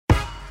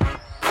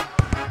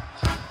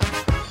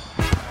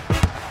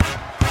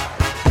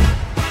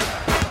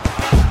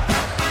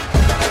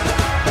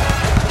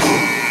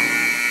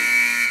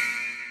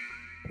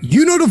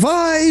the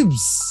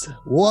vibes.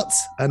 What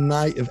a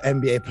night of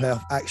NBA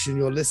playoff action.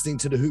 You're listening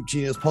to the Hoop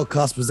Genius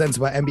podcast presented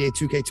by NBA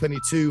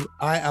 2K22.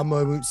 I am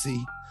Mo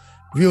Mootsie.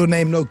 Real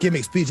name, no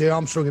gimmicks. PJ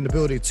Armstrong in the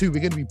building too. We're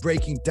going to be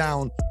breaking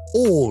down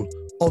all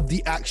of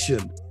the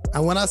action.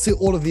 And when I say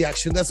all of the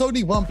action, there's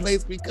only one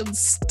place we can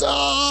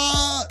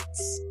start.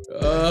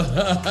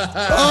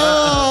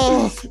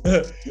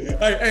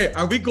 Hey,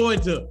 are we going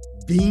to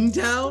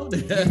Beantown?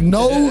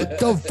 No,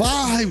 the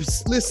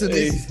vibes. Listen,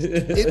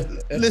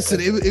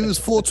 it was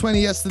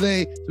 4:20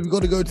 yesterday, so we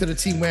got to go to the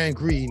team wearing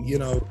green. You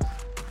know,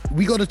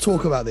 we got to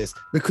talk about this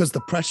because the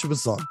pressure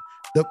was on.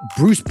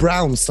 Bruce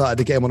Brown started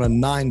the game on a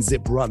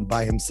 9-zip run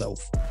by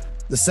himself.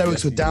 The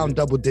Celtics were down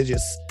double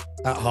digits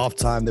at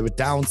halftime. They were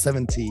down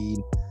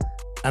 17,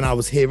 and I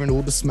was hearing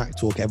all the smack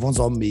talk. Everyone's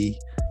on me.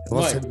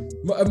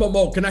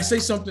 Mo, can I say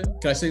something?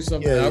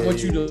 I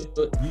want you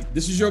to.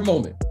 This is your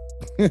moment.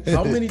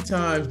 How many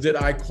times did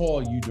I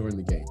call you during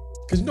the game?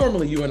 Because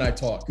normally you and I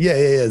talk.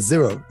 Yeah.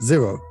 Zero.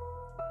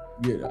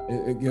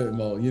 Yeah,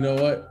 Mo. You know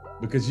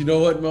what? Because you know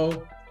what,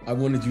 Mo? I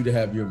wanted you to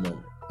have your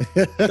moment.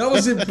 That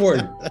was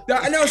important.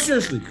 No,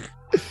 seriously.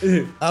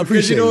 I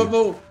appreciate you know what,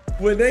 Mo?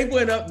 When they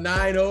went up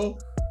 9-0,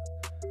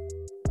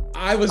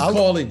 I was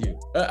calling you.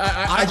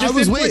 I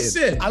was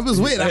waiting. I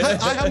was waiting. I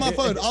had my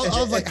phone. I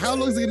was like, how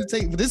long is it going to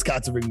take for this guy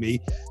to ring me?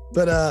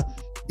 But,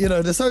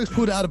 the Celtics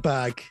pulled it out of the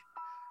bag.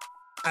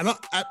 And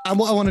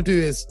what I want to do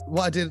is,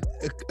 what I did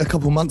a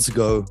couple months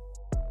ago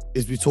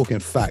is be talking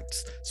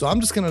facts. So I'm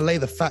just going to lay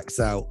the facts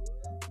out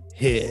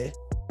here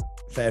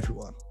for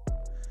everyone.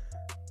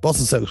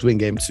 Boston Celtics win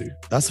game 2.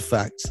 That's a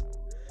fact.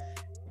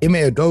 Ime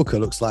Udoka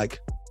looks like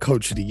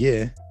coach of the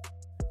year.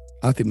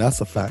 I think that's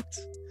a fact.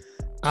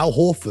 Al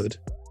Horford,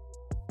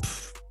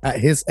 at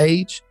his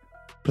age,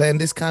 playing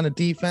this kind of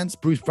defense,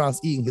 Bruce Brown's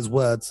eating his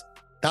words.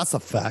 That's a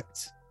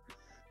fact.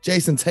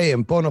 Jason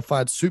Tatum, bona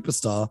fide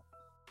superstar.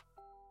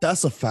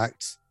 That's a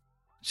fact.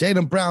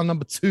 Jaylen Brown,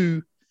 number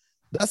 2.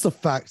 That's a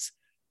fact.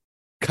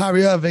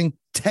 Kyrie Irving,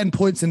 10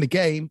 points in the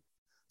game.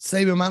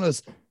 Same amount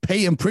as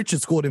Peyton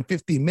Pritchard scored in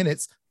 15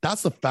 minutes.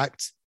 That's a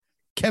fact.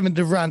 Kevin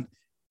Durant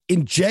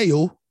in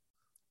jail.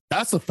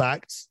 That's a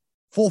fact.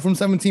 4 from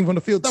 17 from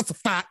the field. That's a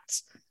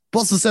fact.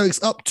 Boston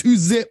Celtics up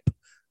 2-zip.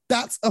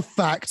 That's a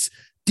fact.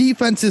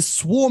 Defense is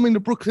swarming the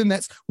Brooklyn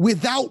Nets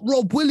without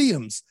Rob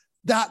Williams.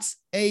 That's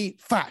a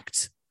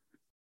fact.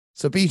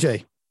 So,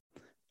 BJ,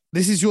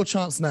 this is your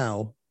chance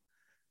now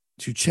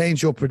to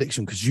change your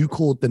prediction because you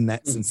called the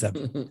Nets in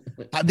 7.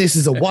 This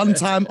is a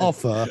one-time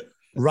offer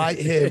right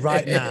here,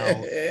 right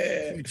now.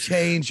 To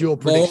change your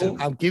prediction.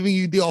 I'm giving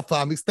you the offer.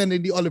 I'm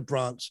extending the olive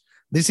branch.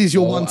 This is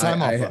your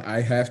one-time offer.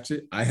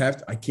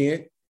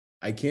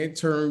 I can't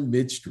turn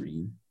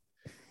midstream.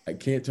 I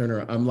can't turn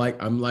around. I'm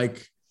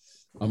like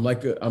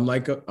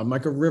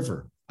a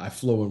river. I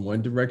flow in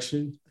one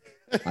direction.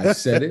 I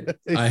said it.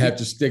 I have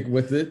to stick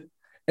with it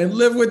and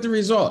live with the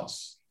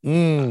results.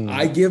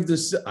 I give the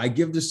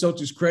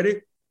Celtics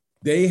credit.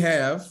 They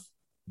have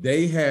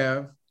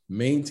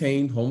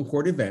maintained home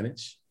court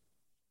advantage.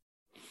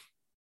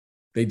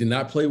 They did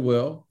not play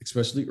well,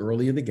 especially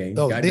early in the game.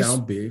 Got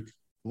down big.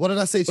 What did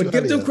I say to you? But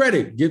give them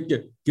credit.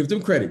 Give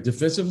them credit.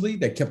 Defensively,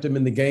 they kept them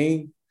in the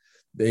game.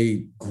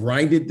 They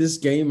grinded this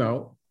game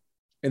out,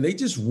 and they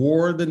just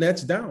wore the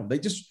Nets down.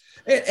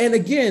 And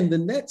again, the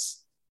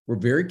Nets were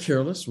very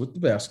careless with the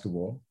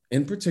basketball.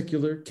 In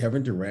particular,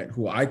 Kevin Durant,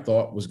 who I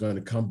thought was going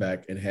to come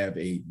back and have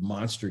a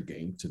monster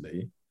game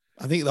today.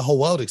 I think the whole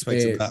world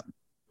expected that.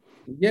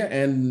 Yeah,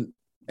 and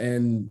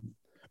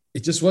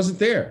it just wasn't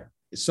there.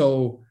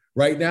 So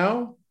right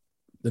now,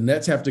 the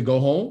Nets have to go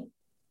home.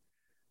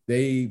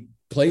 They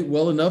played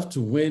well enough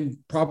to win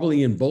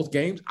probably in both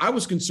games. I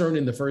was concerned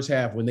in the first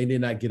half when they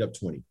did not get up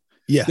 20.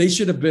 Yeah. They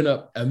should have been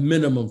up a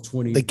minimum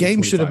 20. The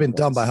game should have been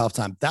done by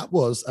halftime. That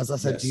was, as I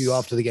said to you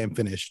after the game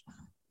finished,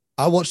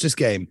 I watched this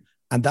game,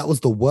 and that was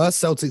the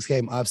worst Celtics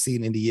game I've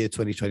seen in the year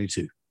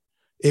 2022.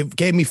 It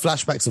gave me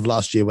flashbacks of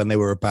last year when they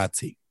were a bad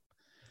team.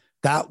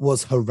 That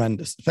was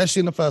horrendous,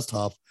 especially in the first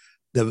half.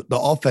 The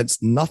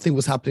offense, nothing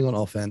was happening on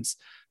offense.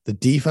 The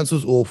defense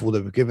was awful.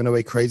 They were giving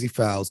away crazy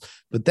fouls.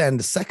 But then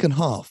the second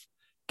half,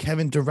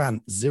 Kevin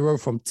Durant, 0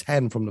 from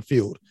 10 from the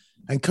field.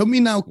 And can we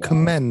now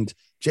commend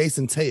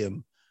Jason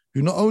Tatum,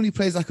 who not only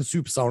plays like a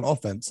superstar on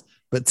offense,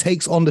 but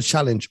takes on the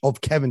challenge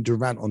of Kevin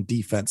Durant on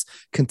defense,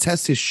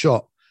 contests his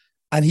shot,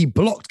 and he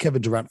blocked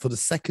Kevin Durant for the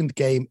second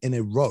game in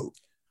a row.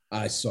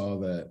 I saw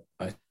that.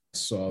 I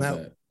saw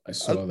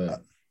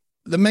that.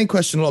 The main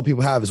question a lot of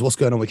people have is what's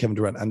going on with Kevin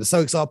Durant, and the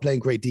Celtics are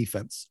playing great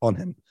defense on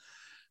him.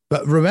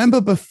 But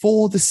remember,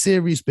 before the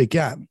series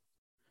began,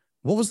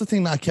 what was the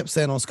thing that I kept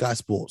saying on Sky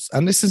Sports?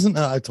 And this isn't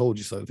a I told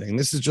you so thing.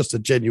 This is just a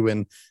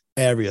genuine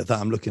area that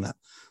I'm looking at.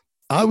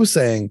 I was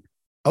saying,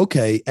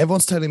 okay,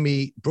 everyone's telling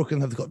me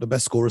Brooklyn have got the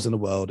best scorers in the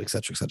world, et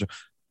cetera, et cetera.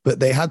 But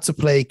they had to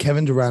play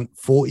Kevin Durant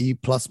 40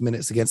 plus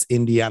minutes against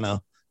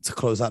Indiana to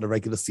close out the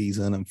regular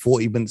season, and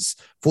 40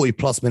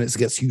 plus minutes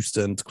against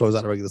Houston to close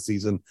out the regular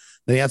season.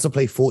 Then he had to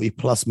play 40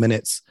 plus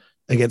minutes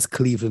against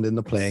Cleveland in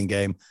the playing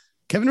game.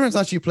 Kevin Durant's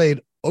actually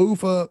played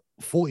over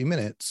 40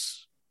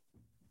 minutes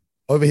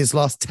over his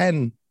last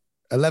 10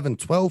 11,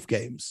 12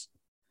 games.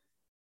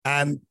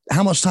 And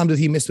how much time did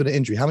he miss with an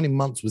injury? How many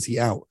months was he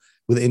out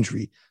with an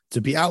injury?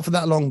 To be out for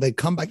that long, they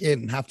come back in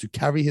and have to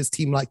carry his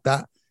team like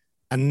that.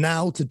 And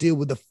now to deal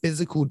with the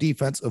physical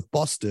defense of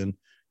Boston,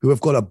 who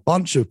have got a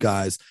bunch of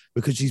guys,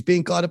 because he's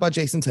being guarded by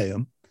Jason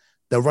Tatum.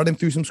 They're running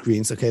through some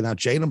screens. Okay, now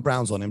Jaylen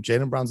Brown's on him.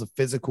 Jaylen Brown's a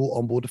physical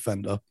on-ball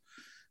defender.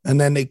 And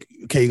then, you're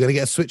going to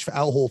get a switch for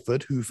Al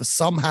Horford, who for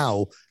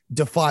somehow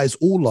defies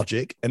all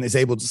logic and is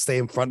able to stay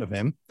in front of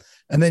him.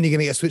 And then you're going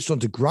to get switched on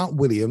to Grant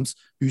Williams,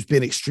 who's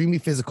been extremely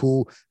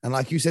physical. And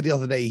like you said the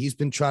other day, he's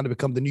been trying to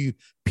become the new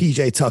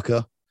PJ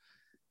Tucker.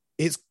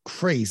 It's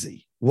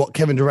crazy what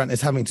Kevin Durant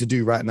is having to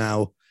do right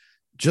now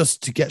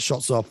just to get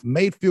shots off.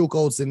 Made field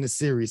goals in this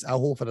series.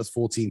 Al Horford has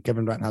 14.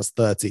 Kevin Durant has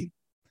 13.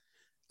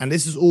 And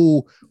this is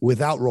all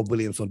without Rob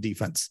Williams on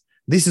defense.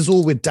 This is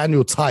all with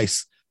Daniel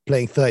Tice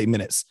playing 30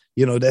 minutes.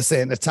 You know, they're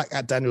saying attack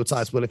at Daniel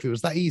Tice. Well, if it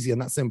was that easy and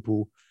that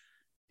simple,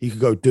 he could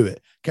go do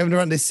it. Kevin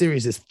Durant this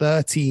series is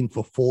 13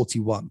 for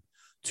 41,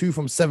 2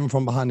 from 7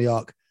 from behind the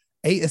arc,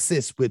 8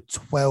 assists with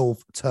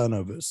 12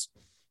 turnovers,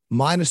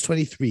 minus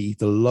 23,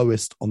 the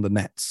lowest on the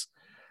Nets.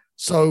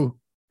 So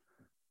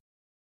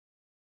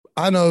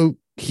I know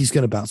he's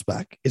going to bounce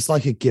back. It's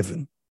like a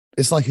given.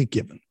 It's like a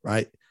given,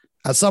 right?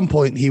 At some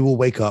point, he will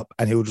wake up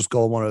and he will just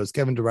go on one of those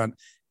Kevin Durant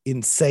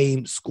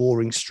insane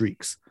scoring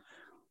streaks.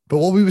 But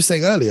what we were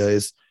saying earlier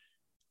is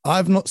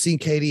I've not seen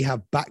KD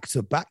have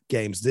back-to-back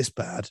games this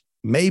bad,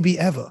 maybe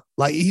ever.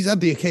 Like, he's had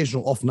the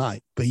occasional off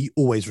night, but he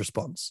always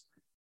responds.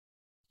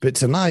 But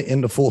tonight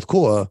in the fourth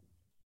quarter,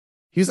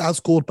 he was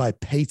outscored by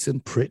Peyton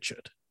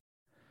Pritchard.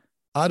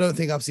 I don't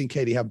think I've seen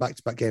KD have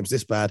back-to-back games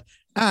this bad.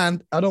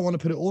 And I don't want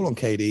to put it all on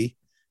KD.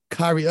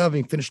 Kyrie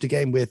Irving finished the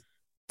game with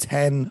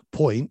 10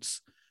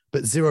 points,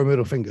 but 0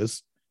 middle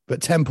fingers,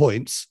 but 10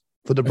 points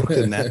for the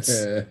Brooklyn Nets.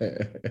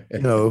 You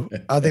know,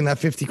 I think that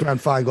 50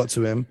 grand fine got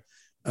to him.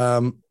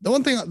 The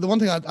one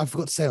thing I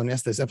forgot to say on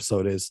yesterday's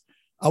episode is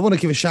I want to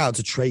give a shout out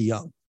to Trae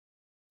Young.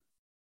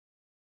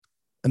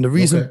 And the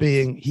reason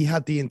being, he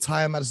had the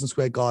entire Madison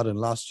Square Garden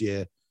last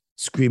year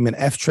screaming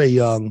F Trae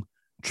Young,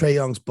 Trae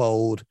Young's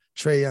bold,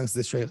 Trae Young's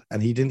this,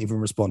 and he didn't even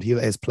respond. He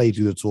let his play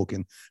do the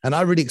talking. And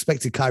I really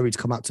expected Kyrie to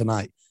come out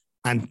tonight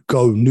and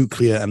go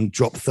nuclear and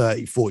drop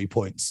 30, 40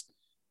 points.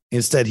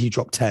 Instead, he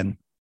dropped 10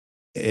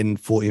 in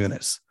 40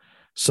 minutes.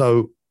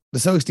 So the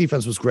Celtics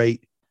defense was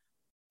great.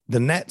 The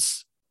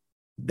Nets,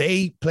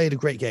 they played a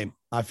great game,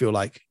 I feel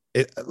like.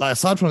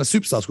 Aside from the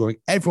superstar scoring,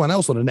 everyone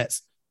else on the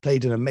Nets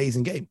played an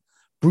amazing game.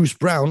 Bruce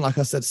Brown, like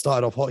I said,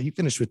 started off hot. He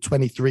finished with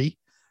 23.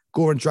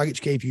 Goran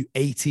Dragic gave you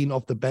 18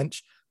 off the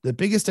bench. The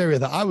biggest area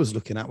that I was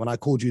looking at when I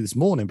called you this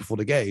morning before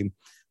the game,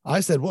 I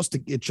said, what's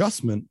the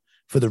adjustment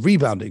for the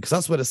rebounding? Because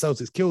that's where the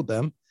Celtics killed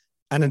them.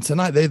 And then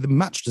tonight, they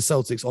matched the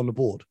Celtics on the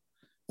board.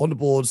 On the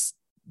boards,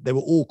 they were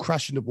all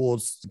crashing the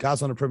boards. The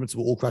guys on the perimeter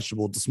were all crashing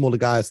the boards. The smaller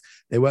guys,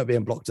 they weren't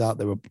being blocked out.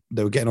 They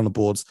were getting on the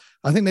boards.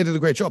 I think they did a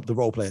great job, the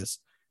role players.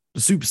 The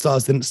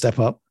superstars didn't step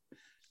up.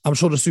 I'm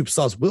sure the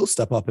superstars will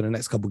step up in the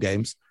next couple of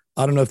games.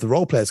 I don't know if the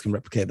role players can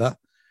replicate that.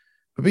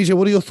 But BJ,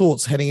 what are your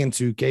thoughts heading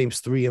into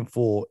games 3 and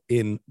 4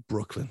 in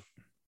Brooklyn?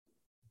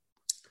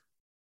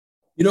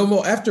 You know,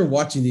 Mo, after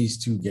watching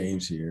these two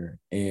games here,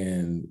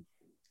 and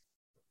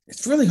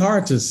it's really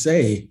hard to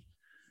say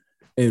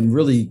and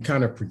really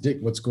kind of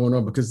predict what's going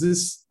on because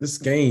this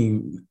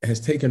game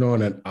has taken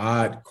on an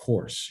odd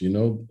course. You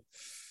know,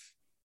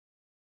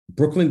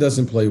 Brooklyn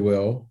doesn't play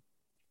well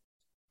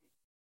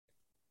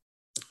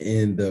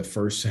in the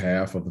first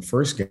half of the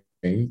first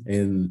game,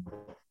 and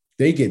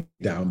they get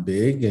down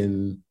big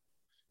and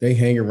they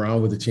hang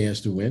around with a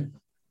chance to win.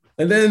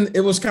 And then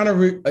it was kind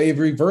of a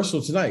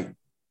reversal tonight.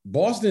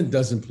 Boston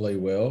doesn't play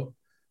well,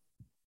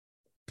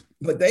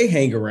 but they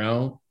hang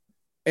around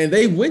and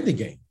they win the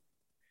game.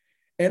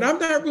 And I'm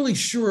not really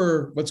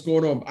sure what's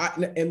going on.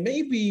 And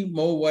maybe,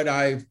 Mo, what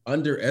I've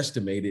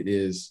underestimated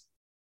is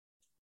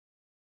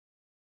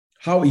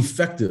how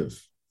effective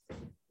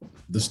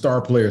the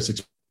star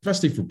players,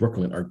 especially for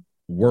Brooklyn,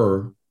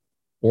 were,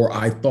 or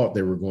I thought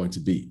they were going to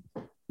be.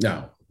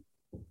 Now,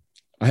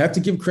 I have to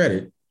give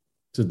credit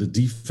to the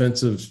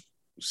defensive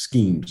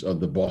schemes of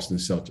the Boston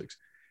Celtics.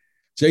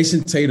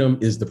 Jason Tatum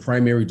is the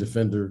primary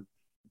defender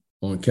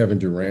on Kevin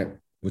Durant,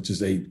 which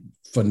is a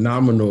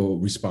phenomenal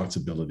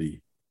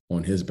responsibility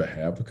on his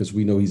behalf because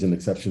we know he's an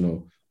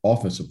exceptional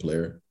offensive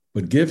player.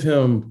 But give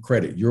him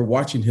credit. You're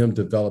watching him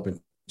develop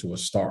into a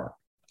star,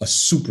 a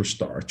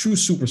superstar, a true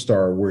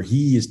superstar where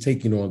he is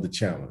taking on the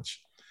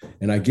challenge.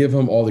 And I give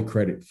him all the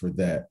credit for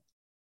that.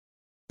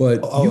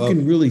 But you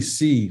can really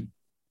see.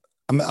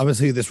 I'm going to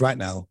tell you this right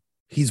now.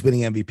 He's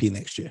winning MVP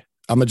next year.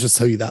 I'm going to just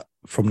tell you that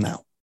from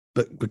now.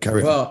 But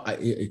carry on. Well,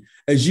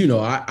 as you know,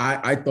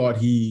 I thought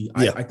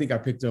I think I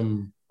picked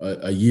him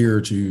a year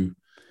or two,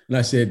 and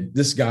I said,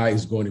 this guy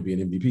is going to be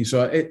an MVP.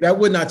 So that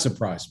would not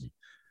surprise me.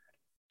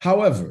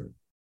 However,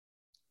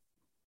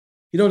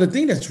 you know, the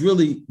thing that's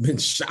really been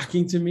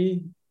shocking to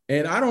me,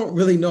 and I don't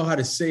really know how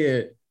to say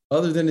it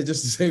other than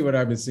just to say what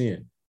I've been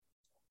seeing.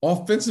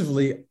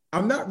 Offensively,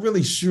 I'm not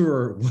really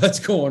sure what's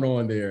going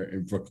on there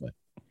in Brooklyn.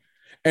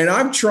 And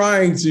I'm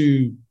trying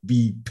to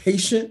be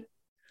patient.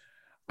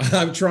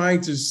 I'm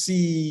trying to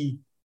see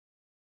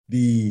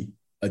the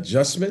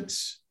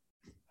adjustments.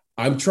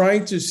 I'm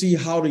trying to see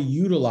how to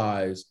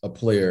utilize a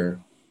player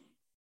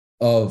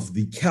of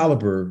the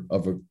caliber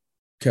of a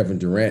Kevin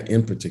Durant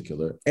in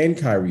particular and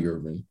Kyrie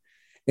Irving,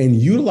 and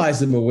utilize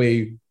them in a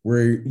way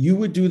where you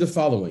would do the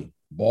following: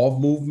 ball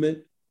movement,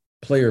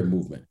 player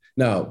movement.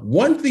 Now,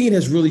 one thing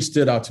has really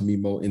stood out to me,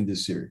 Mo, in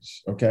this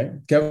series, okay?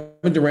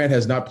 Kevin Durant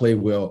has not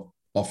played well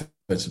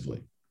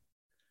offensively.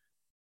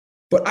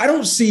 But I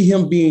don't see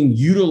him being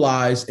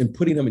utilized and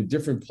putting him in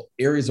different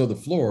areas of the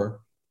floor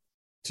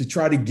to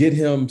try to get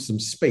him some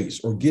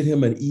space or get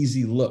him an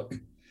easy look.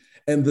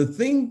 And the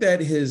thing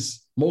that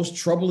is most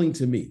troubling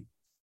to me,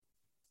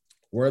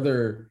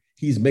 whether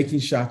he's making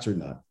shots or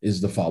not,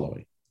 is the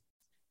following.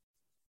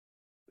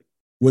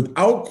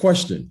 Without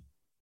question,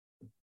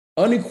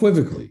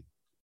 unequivocally,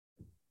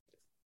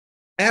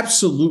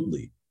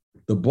 absolutely,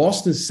 the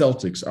Boston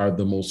Celtics are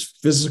the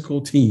most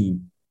physical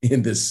team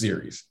in this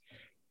series,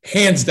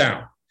 hands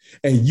down.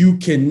 And you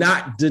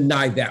cannot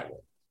deny that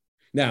one.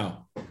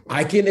 Now,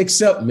 I can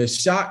accept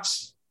missed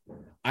shots.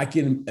 I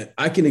can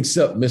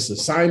accept missed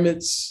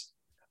assignments.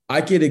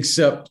 I can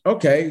accept,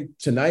 okay,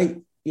 tonight,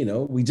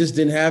 we just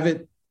didn't have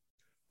it.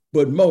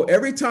 But Mo,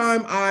 every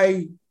time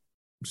I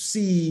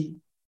see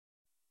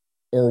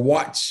or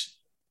watch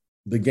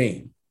the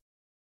game,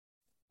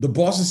 the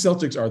Boston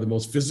Celtics are the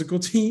most physical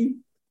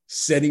team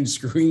setting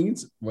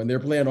screens when they're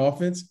playing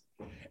offense.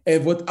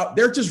 And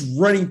they're just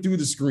running through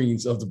the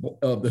screens of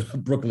the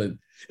Brooklyn.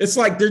 It's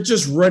like they're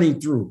just running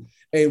through.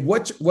 And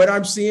what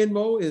I'm seeing,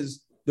 Mo,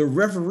 is the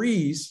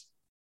referees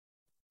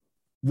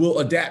will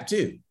adapt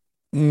too.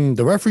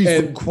 The referees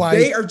and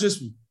they are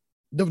just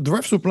the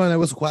refs were playing. There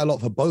was quite a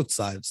lot for both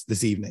sides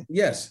this evening.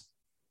 Yes,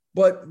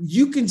 but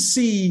you can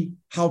see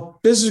how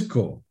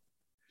physical,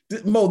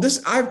 Mo.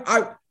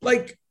 I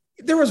like.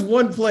 There was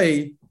one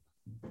play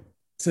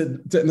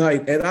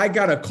tonight, and I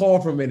got a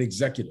call from an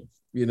executive.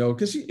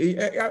 Because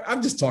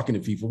I'm just talking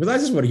to people because I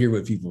just want to hear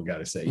what people got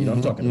to say.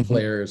 I'm talking to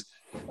players,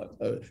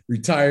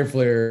 retired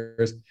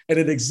players, and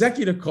an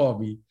executive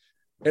called me,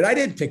 and I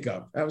didn't pick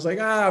up. I was like,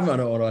 I'm not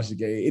on watch the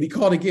game. And he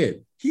called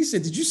again. He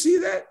said, "Did you see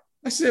that?"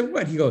 I said,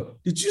 "What?" He goes,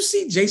 "Did you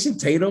see Jason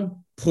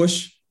Tatum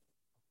push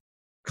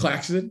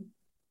Claxton?"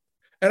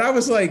 And I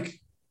was like,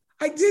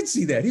 "I did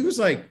see that." He was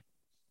like,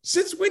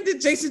 "Since when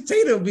did Jason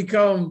Tatum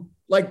become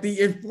like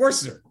the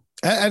enforcer?"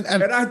 And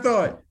I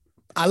thought,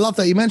 I love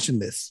that you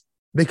mentioned this.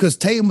 Because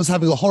Tatum was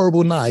having a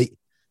horrible night,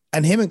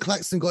 and him and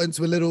Claxton got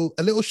into a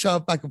little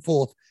shove back and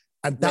forth,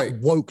 and that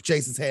woke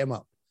Jason Tatum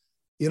up.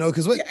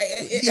 Because when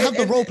you have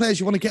the role players,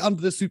 you want to get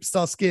under the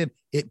superstar skin.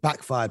 It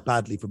backfired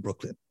badly for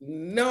Brooklyn.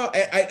 No,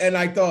 and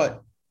I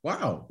thought,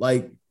 wow,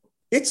 like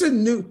it's a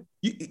new.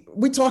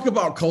 We talk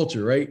about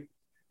culture, right?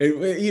 And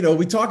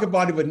we talk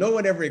about it, but no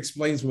one ever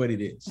explains what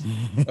it is.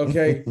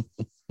 Okay,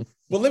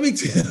 well, let me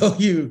tell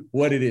you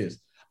what it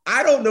is.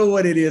 I don't know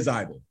what it is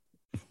either,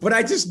 but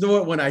I just know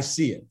it when I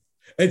see it.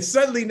 And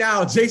suddenly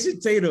now Jason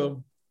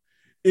Tatum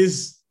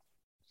is,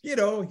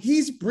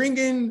 he's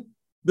bringing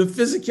the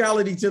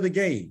physicality to the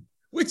game,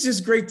 which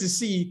is great to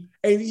see.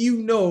 And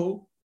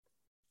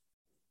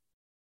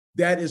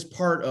that is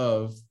part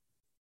of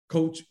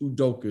Coach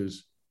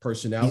Udoka's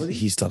personality.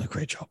 He's done a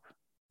great job.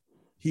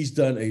 He's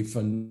done a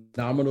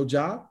phenomenal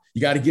job.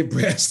 You got to give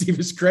Brad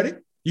Stevens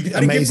credit. You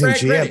got to give Brad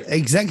GM. Credit.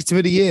 Executive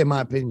of the year, in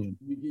my opinion.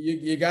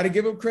 You got to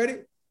give him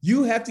credit.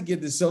 You have to give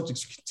the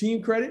Celtics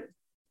team credit.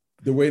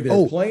 The way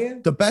they're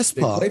playing, the best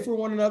part. They play for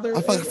one another.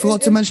 I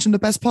forgot to mention the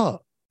best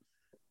part.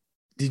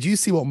 Did you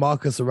see what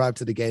Marcus arrived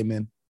to the game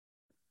in?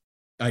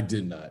 I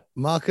did not.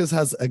 Marcus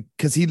has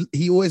because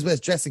he always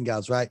wears dressing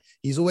gowns, right?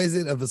 He's always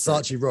in a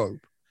Versace robe.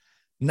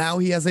 Now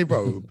he has a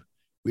robe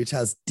which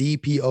has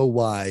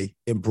DPOY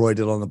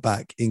embroidered on the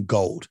back in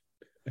gold.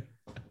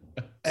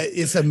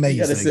 It's amazing.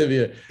 You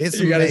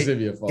gotta send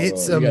me a photo.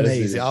 It's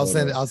amazing. I'll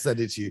send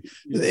it to you.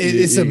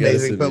 It's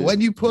amazing. But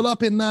when you pull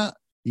up in that,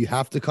 you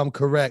have to come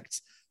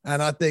correct.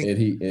 And I think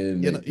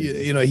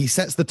he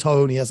sets the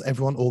tone. He has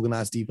everyone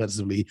organized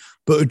defensively.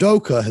 But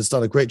Udoka has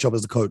done a great job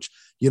as a coach.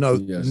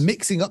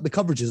 Mixing up the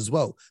coverages as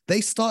well.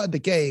 They started the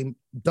game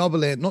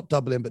not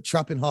doubling, but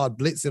trapping hard,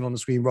 blitzing on the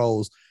screen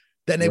rolls.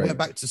 Then they went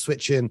back to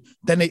switching.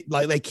 Then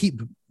they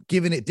keep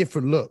giving it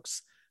different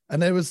looks.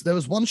 And there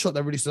was one shot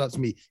that really stood out to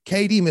me.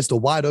 KD missed a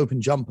wide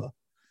open jumper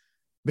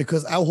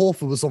because Al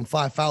Horford was on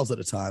 5 fouls at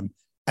the time,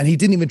 and he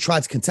didn't even try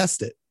to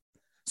contest it.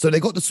 So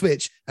they got the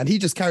switch, and he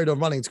just carried on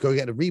running to go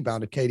get a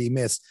rebound, and KD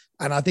missed.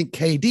 And I think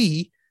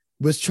KD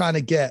was trying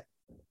to get,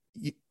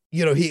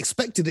 he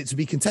expected it to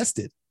be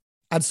contested.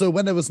 And so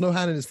when there was no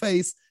hand in his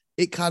face,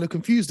 it kind of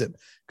confused him.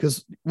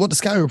 Because what the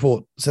scouting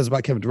report says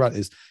about Kevin Durant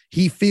is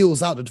he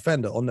feels out the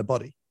defender on their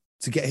body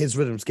to get his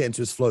rhythm, to get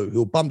into his flow.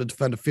 He'll bump the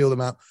defender, feel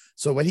them out.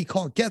 So when he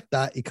can't get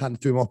that, it kind of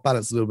threw him off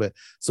balance a little bit.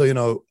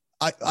 So,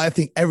 I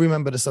think every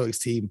member of the Celtics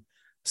team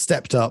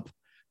stepped up.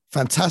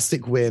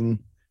 Fantastic win.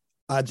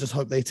 I just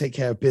hope they take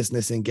care of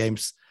business in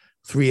games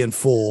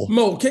 3-4.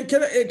 Mo,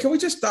 can we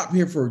just stop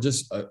here for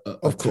just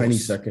a tiny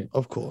second?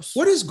 Of course.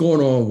 What is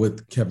going on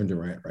with Kevin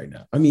Durant right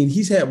now? I mean,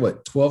 he's had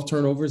 12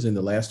 turnovers in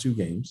the last 2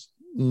 games.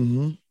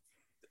 Mm-hmm.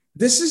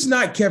 This is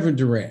not Kevin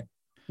Durant.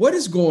 What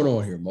is going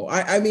on here, Mo?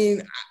 I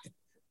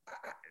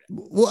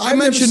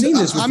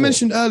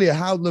mentioned earlier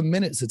how the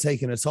minutes are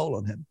taking a toll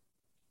on him,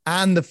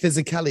 and the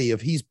physicality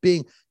of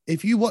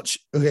if you watch,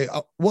 okay,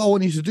 what I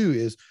want you to do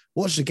is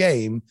watch the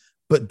game,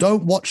 but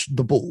don't watch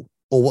the ball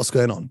or what's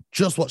going on.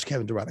 Just watch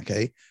Kevin Durant,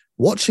 okay?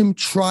 Watch him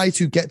try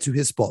to get to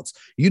his spots.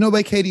 You know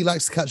where KD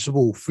likes to catch the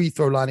ball, free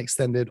throw line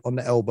extended on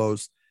the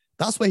elbows.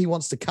 That's where he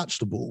wants to catch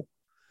the ball.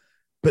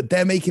 But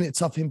they're making it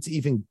tough for him to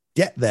even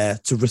get there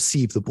to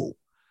receive the ball.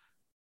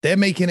 They're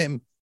making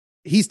him,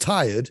 he's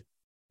tired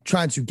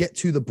trying to get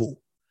to the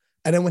ball.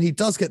 And then when he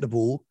does get the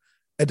ball,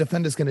 a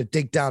defender's going to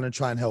dig down and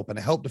try and help, and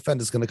a help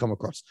defender's going to come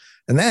across.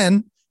 And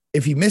then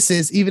if he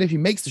misses, even if he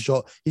makes the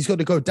shot, he's got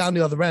to go down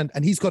the other end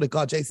and he's got to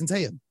guard Jason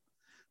Tatum.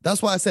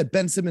 That's why I said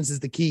Ben Simmons is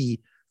the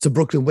key to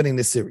Brooklyn winning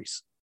this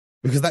series,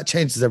 because that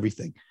changes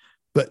everything.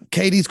 But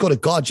KD's got to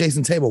guard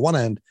Jason Tatum on one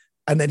end,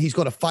 and then he's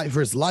got to fight for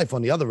his life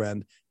on the other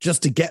end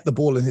just to get the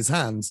ball in his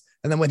hands.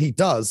 And then when he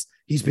does,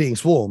 he's being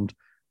swarmed.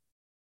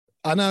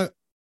 I know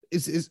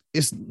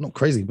it's not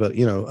crazy, but,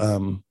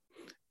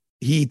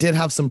 he did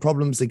have some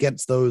problems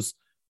against those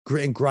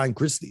grit and grind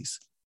Grizzlies.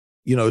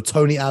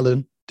 Tony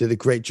Allen did a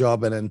great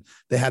job, and then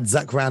they had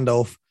Zach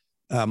Randolph,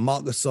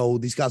 Marc Gasol.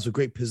 These guys were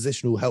great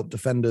positional help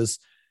defenders.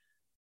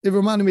 It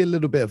reminded me a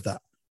little bit of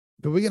that.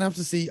 But we're going to have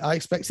to see. I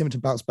expect him to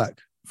bounce back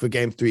for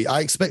game 3.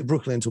 I expect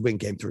Brooklyn to win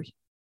game 3.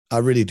 I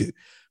really do.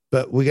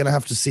 But we're going to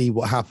have to see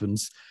what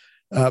happens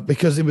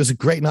because it was a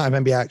great night of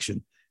NBA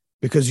action,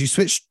 because you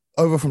switched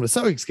over from the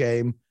Celtics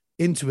game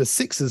into a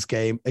Sixers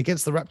game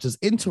against the Raptors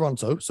in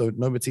Toronto. So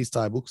no Matisse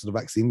Thybulle because of the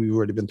vaccine. We've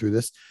already been through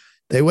this.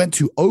 They went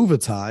to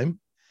overtime,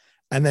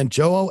 and then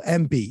Joel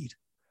Embiid.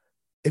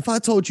 If I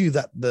told you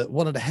that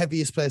one of the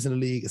heaviest players in the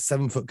league, a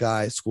 7-foot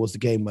guy, scores the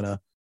game winner,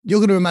 you're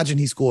going to imagine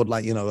he scored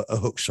a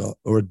hook shot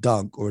or a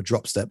dunk or a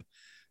drop step.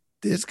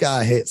 This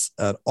guy hits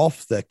an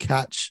off the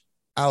catch,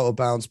 out of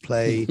bounds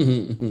play,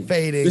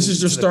 fading. This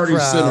is your starting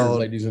center,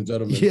 ladies and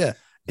gentlemen. Yeah.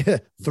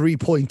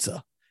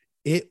 3-pointer.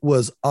 It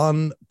was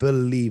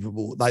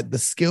unbelievable. Like the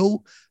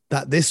skill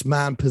that this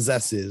man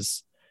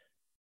possesses,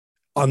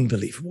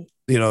 unbelievable.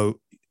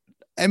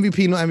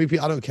 MVP, not MVP,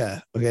 I don't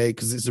care. Okay.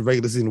 Because it's a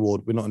regular season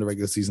award. We're not in the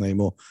regular season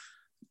anymore.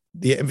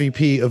 The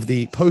MVP of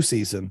the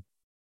postseason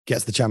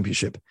gets the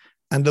championship.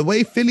 And the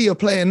way Philly are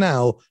playing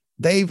now,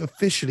 they've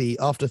officially,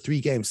 after 3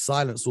 games,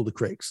 silenced all the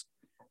critics.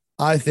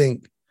 I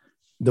think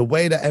the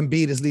way that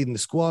Embiid is leading the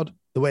squad,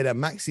 the way that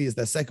Maxey is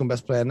their second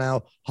best player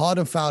now,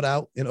 Harden fouled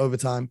out in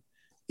overtime.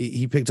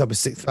 He picked up his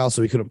 6th foul,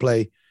 so he couldn't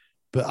play.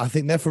 But I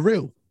think they're for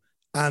real.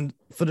 And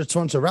for the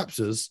Toronto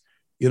Raptors,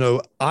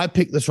 I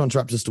picked the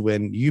Toronto Raptors to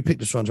win. You picked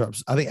the Toronto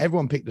Raptors. I think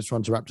everyone picked the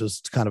Toronto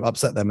Raptors to kind of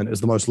upset them, and it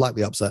was the most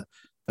likely upset,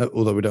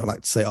 although we don't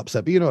like to say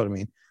upset, but you know what I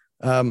mean.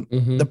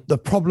 The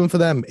problem for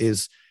them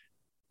is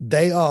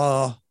they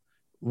are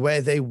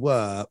where they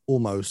were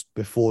almost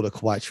before the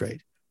Kawhi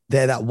trade.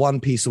 They're that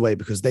one piece away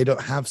because they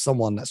don't have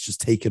someone that's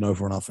just taken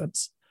over on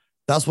offense.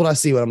 That's what I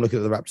see when I'm looking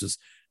at the Raptors.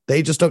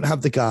 They just don't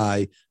have the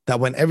guy that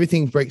when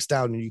everything breaks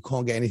down and you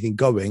can't get anything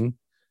going,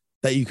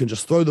 that you can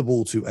just throw the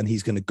ball to and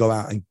he's going to go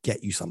out and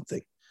get you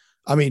something.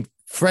 I mean,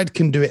 Fred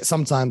can do it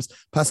sometimes.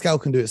 Pascal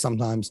can do it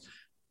sometimes.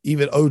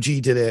 Even OG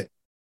did it,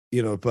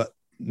 but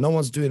no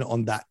one's doing it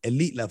on that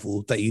elite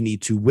level that you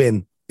need to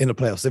win in the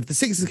playoffs. If the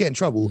Sixers get in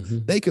trouble,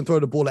 they can throw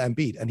the ball at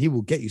Embiid and he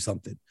will get you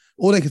something.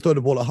 Or they can throw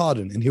the ball at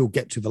Harden and he'll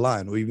get to the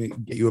line or even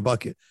get you a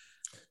bucket.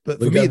 But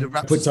for me, the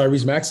Raptors put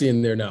Tyrese Maxey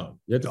in there now.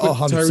 You have to put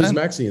Tyrese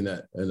Maxey in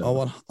that.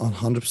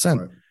 100%.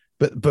 Right.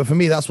 But for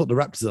me, that's what the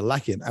Raptors are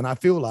lacking. And I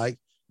feel like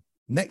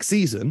next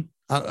season,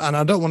 and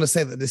I don't want to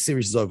say that this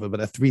series is over, but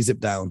they're 3-zip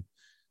down.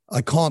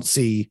 I can't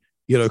see,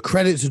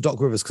 credit to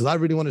Doc Rivers, because I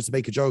really wanted to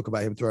make a joke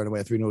about him throwing away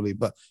a 3-0 lead,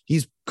 but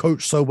he's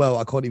coached so well,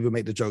 I can't even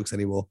make the jokes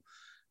anymore.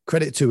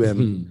 Credit to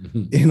him,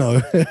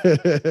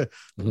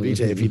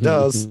 BJ, if he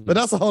does, but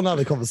that's a whole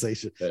nother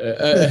conversation.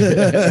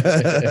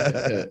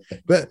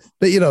 but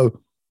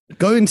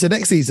going to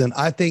next season,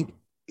 I think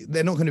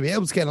they're not going to be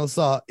able to get on the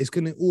start. It's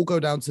going to all go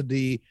down to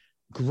the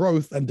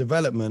growth and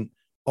development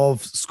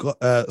of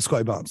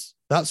Scotty Barnes.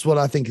 That's what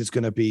I think is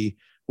going to be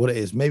what it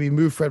is. Maybe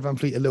move Fred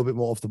VanVleet a little bit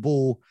more off the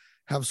ball,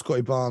 have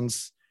Scotty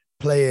Barnes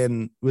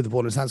playing with the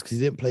ball in his hands because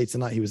he didn't play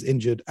tonight. He was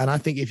injured. And I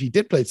think if he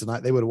did play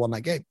tonight, they would have won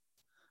that game.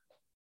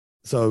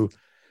 So,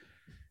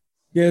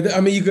 yeah,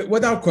 I mean, you could,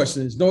 without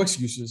question, there's no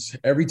excuses.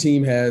 Every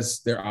team has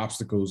their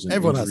obstacles and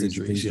everyone has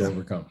injuries to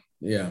overcome.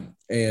 Yeah.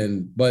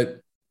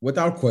 But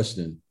without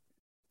question,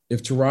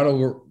 if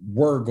Toronto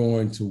were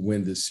going to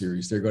win this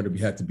series, they're going to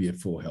have to be at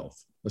full health.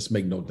 Let's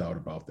make no doubt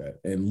about that.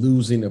 And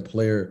losing a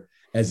player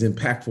as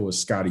impactful as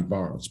Scotty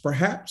Barnes,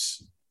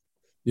 perhaps,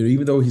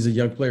 even though he's a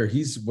young player,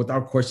 he's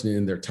without question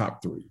in their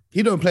top 3.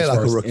 He don't play like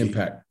a rookie.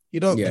 Impact. You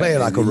don't play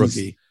like a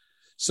rookie.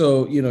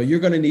 So, you're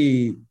going to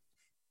need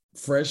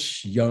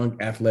fresh,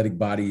 young, athletic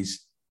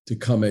bodies to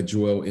come at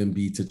Joel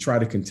Embiid to try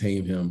to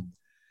contain him.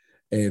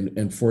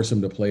 and force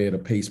him to play at a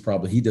pace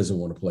probably he doesn't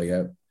want to play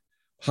at.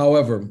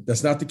 However,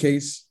 that's not the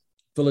case.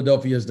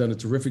 Philadelphia has done a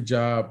terrific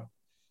job.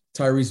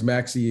 Tyrese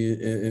Maxey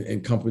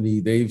and company,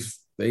 they've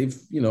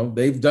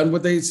done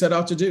what they set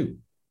out to do.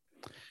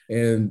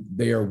 And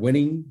they are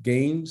winning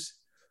games.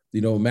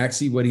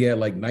 Maxey, what he had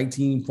like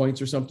 19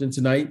 points or something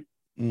tonight.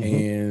 Mm-hmm.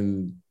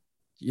 And,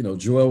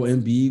 Joel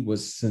Embiid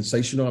was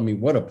sensational. I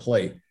mean, what a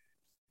play.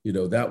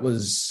 That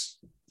was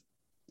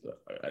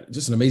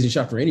just an amazing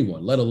shot for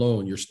anyone, let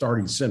alone your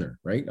starting center,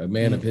 right? A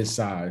man of his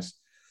size.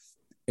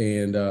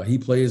 And he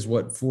plays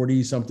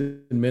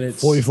 40-something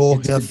minutes.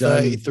 44, yeah,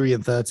 33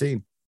 and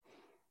 13.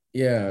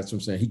 Yeah, that's what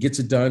I'm saying. He gets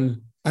it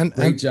done.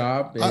 Great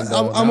job. And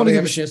I want to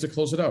give a chance to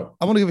close it out.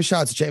 I want to give a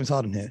shout out to James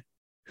Harden here,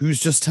 who's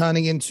just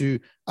turning into,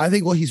 I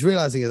think what he's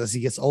realizing is as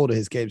he gets older,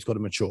 his game's got to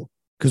mature.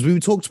 Because we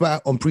talked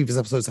about on previous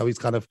episodes how he's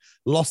kind of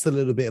lost a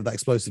little bit of that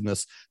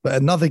explosiveness, but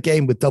another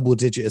game with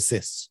double-digit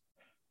assists.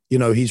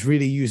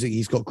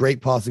 He's got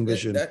great passing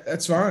vision.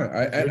 That's fine.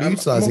 I'm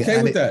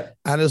okay with that.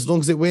 And as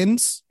long as it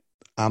wins,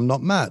 I'm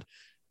not mad.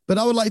 But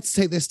I would like to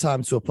take this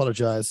time to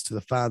apologize to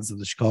the fans of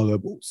the Chicago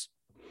Bulls.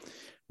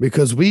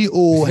 Because we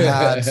all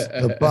had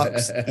the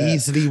Bucks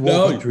easily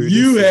walking through.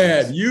 You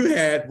had.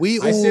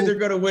 I said they're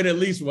going to win at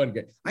least one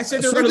game. I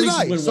said they're going to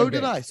at least win one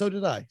game. So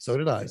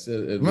did I.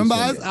 Remember,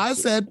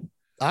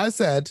 I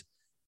said,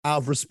 out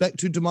of respect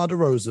to DeMar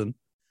DeRozan,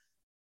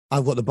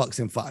 I've got the Bucks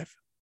in 5.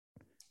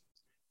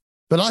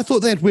 But I thought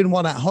they'd win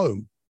one at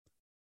home.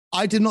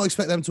 I did not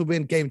expect them to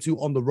win game 2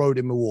 on the road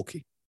in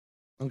Milwaukee.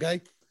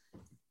 Okay?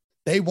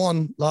 They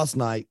won last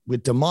night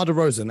with DeMar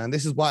DeRozan, and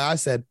this is why I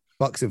said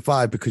Bucks in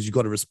 5, because you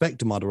got to respect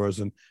DeMar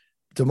DeRozan.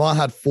 DeMar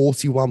had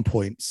 41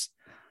 points,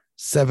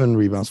 7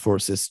 rebounds, 4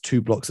 assists, 2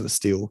 blocks and a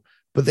steal.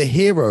 But the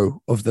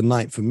hero of the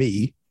night for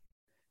me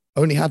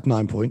only had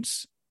 9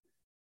 points,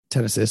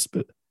 10 assists,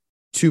 but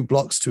 2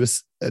 blocks, 2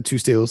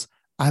 steals.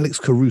 Alex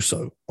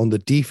Caruso on the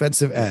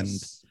defensive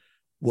end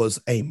was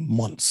a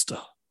monster.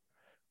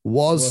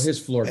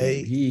 His floor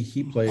game.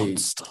 He played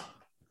monster.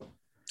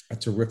 A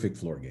terrific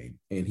floor game,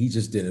 and he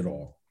just did it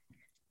all.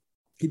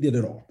 He did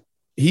it all.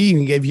 He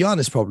even gave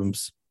Giannis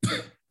problems.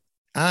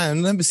 I've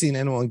never seen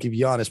anyone give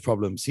Giannis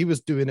problems. He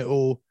was doing it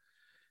all.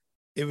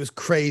 It was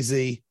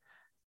crazy.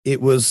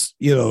 It was,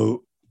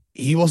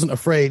 he wasn't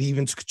afraid. He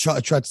even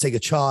tried to take a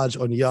charge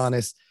on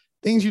Giannis.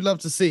 Things you'd love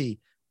to see.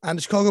 And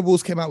the Chicago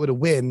Bulls came out with a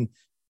win.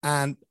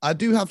 And I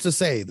do have to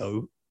say,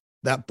 though,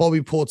 that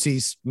Bobby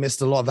Portis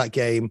missed a lot of that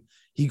game.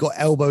 He got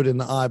elbowed in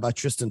the eye by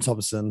Tristan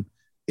Thompson.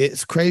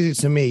 It's crazy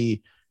to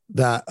me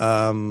that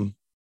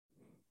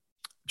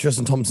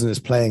Tristan Thompson is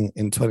playing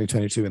in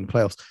 2022 in the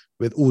playoffs,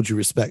 with all due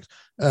respect.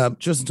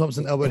 Tristan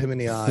Thompson elbowed him in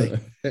the eye.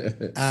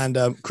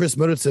 And Chris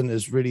Middleton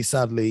is really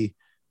sadly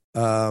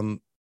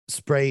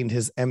sprained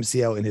his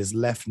MCL in his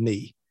left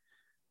knee.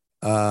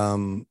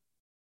 That's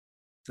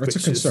a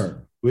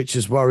concern. Which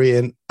is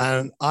worrying.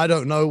 And I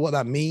don't know what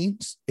that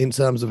means in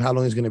terms of how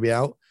long he's going to be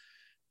out.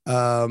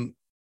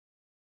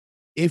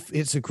 If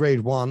it's a grade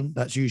 1,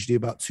 that's usually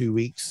about 2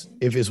 weeks.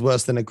 If it's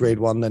worse than a grade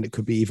 1, then it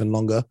could be even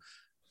longer.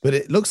 But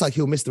it looks like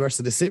he'll miss the rest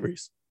of the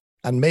series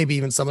and maybe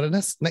even some of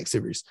the next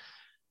series.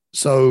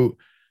 So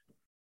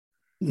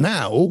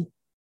now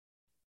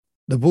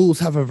the Bulls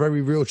have a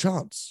very real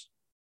chance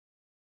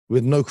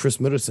with no Chris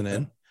Middleton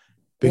in.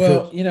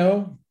 Because, you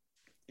know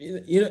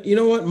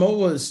what Mo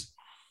was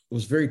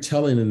very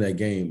telling in that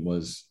game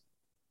was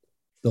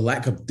the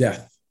lack of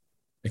depth,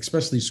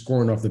 especially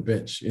scoring off the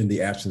bench in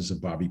the absence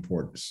of Bobby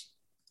Portis.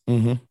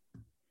 Mm-hmm.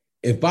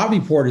 If Bobby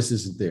Portis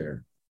isn't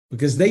there,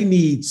 because they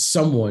need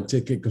someone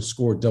to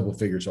score double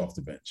figures off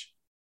the bench.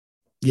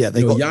 Yeah,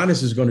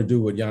 Giannis is going to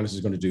do what Giannis is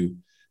going to do.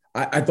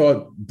 I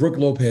thought Brook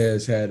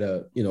Lopez had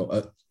a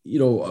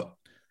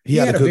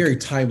very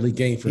timely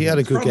game for him. He had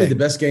a good probably game. The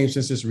best game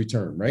since his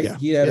return, right? Yeah.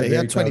 He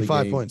had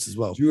 25 points as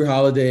well. Drew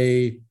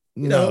Holiday.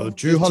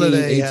 Drew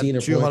Holiday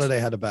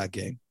had a bad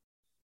game.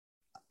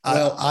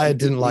 Well, I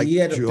didn't like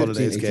Drew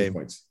Holiday's game.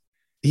 Points.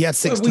 He had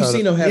 6 turnovers.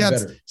 He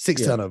had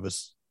 6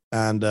 turnovers.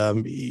 And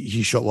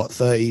he shot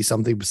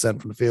 30-something%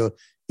 from the field.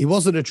 He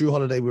wasn't a Drew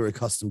Holiday we were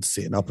accustomed to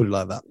seeing. I'll put it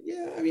like that.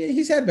 Yeah, I mean,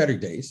 he's had better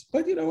days,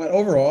 but you know what?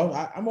 Overall,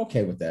 I'm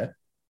okay with that.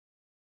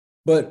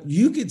 But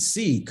you could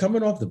see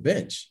coming off the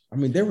bench, I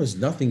mean, there was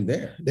nothing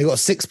there. They got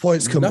 6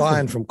 points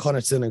combined from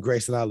Connaughton and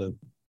Grayson Allen.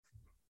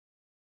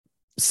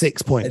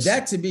 6 points. And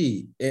that to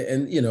me,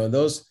 and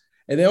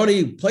they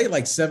only played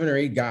like 7 or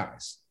 8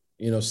 guys.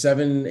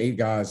 7, 8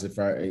 guys. If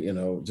I,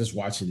 just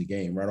watching the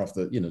game right off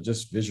the,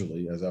 just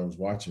visually as I was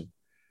watching.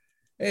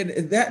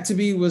 And that to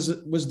me was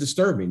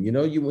disturbing.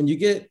 When you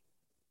get,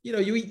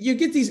 you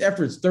get these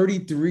efforts,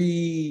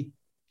 33,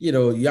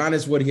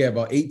 Giannis, what he had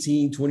about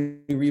 18,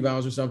 20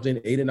 rebounds or something,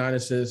 8 or 9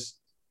 assists.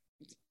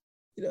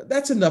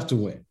 That's enough to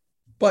win.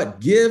 But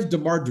give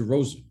DeMar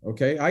DeRozan,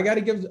 okay? I got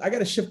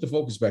to shift the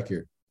focus back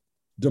here.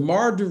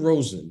 DeMar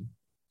DeRozan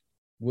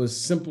was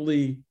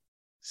simply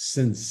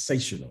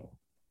sensational.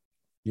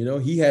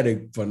 He had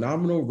a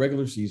phenomenal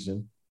regular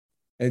season.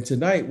 And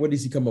tonight, what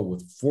does he come up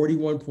with?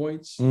 41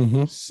 points,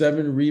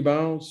 7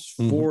 rebounds,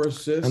 4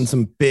 assists. And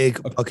some big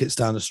buckets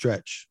down the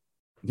stretch.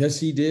 Yes,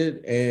 he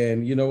did.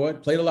 And you know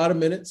what? Played a lot of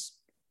minutes,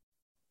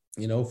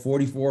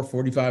 44,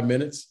 45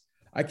 minutes.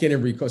 I can't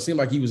even recall. It seemed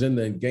like he was in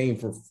the game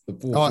for the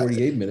full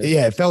 48 minutes.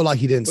 Yeah, it felt like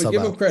he didn't but sub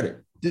give out. him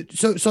credit.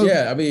 So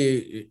yeah, I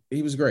mean,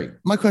 he was great.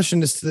 My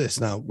question is to this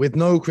now. With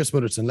no Chris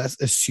Middleton,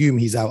 let's assume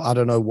he's out. I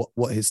don't know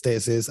what his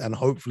status is, and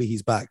hopefully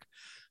he's back.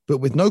 But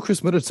with no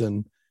Chris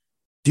Middleton,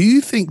 do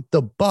you think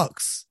the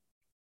Bucks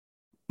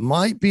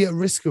might be at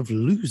risk of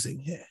losing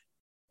here?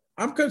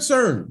 I'm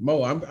concerned,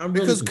 Mo. I'm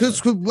really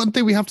because one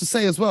thing we have to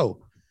say as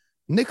well,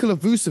 Nikola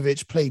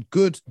Vucevic played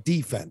good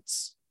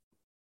defense.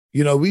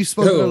 We've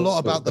spoken a lot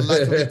about the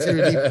lack of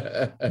interior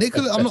defense.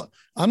 Nikola,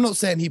 I'm not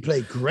saying he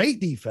played great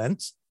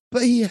defense,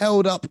 but he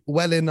held up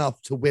well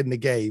enough to win the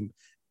game,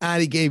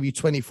 and he gave you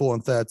 24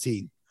 and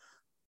 13.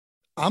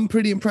 I'm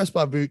pretty impressed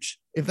by Vooch.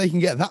 If they can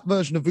get that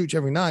version of Vooch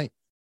every night,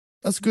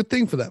 that's a good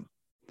thing for them.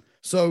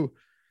 So,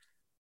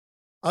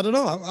 I don't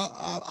know.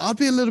 I'd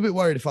be a little bit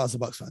worried if I was a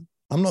Bucks fan.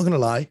 I'm not going to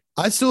lie.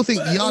 I still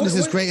think Giannis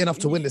is great enough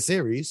to win the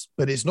series,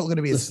 but it's not going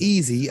to be as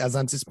easy as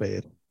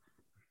anticipated.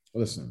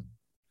 Listen,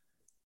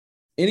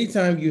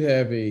 anytime you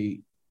have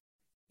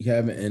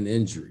an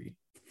injury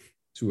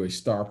to a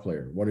star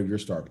player, one of your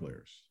star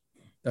players,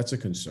 that's a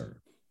concern.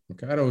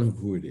 Okay, I don't know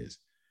who it is.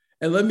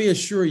 And let me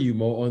assure you,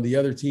 Mo, on the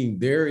other team,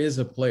 there is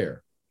a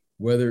player,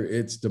 whether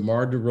it's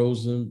DeMar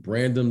DeRozan,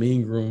 Brandon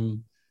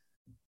Ingram,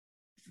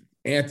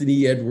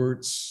 Anthony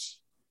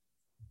Edwards,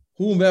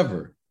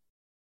 whomever,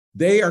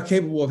 they are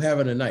capable of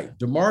having a night.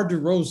 DeMar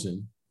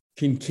DeRozan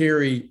can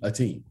carry a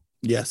team.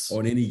 Yes.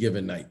 On any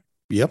given night.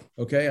 Yep.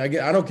 Okay.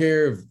 I don't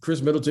care if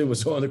Chris Middleton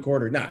was on the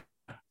court or not.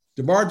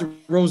 DeMar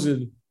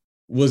DeRozan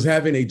was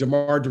having a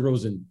DeMar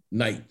DeRozan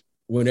night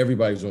when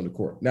everybody's on the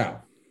court.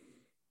 Now,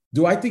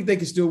 do I think they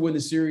can still win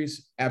the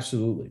series?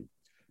 Absolutely.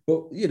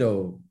 But,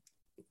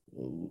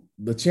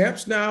 the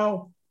champs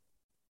now,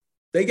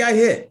 they got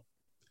hit.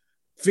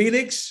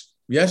 Phoenix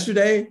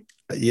yesterday.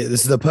 Yeah,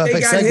 this is the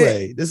perfect segue.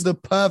 Hit. This is the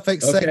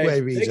perfect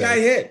segue, VJ. They got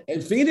hit.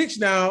 And Phoenix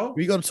now.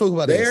 We got to talk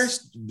about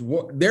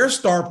their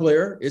star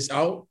player is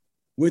out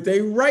with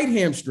a right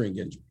hamstring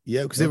injury.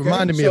 Yeah, because it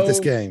reminded me of this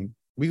game.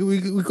 We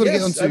could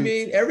get onto. I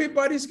mean,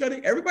 everybody's gonna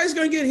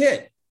get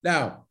hit.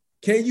 Now,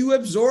 can you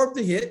absorb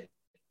the hit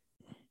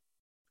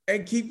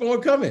and keep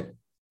on coming?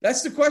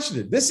 That's the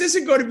question. This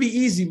isn't going to be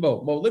easy, Mo.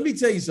 Let me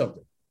tell you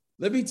something.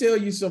 Let me tell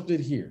you something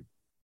here.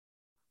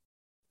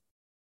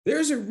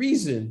 There's a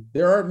reason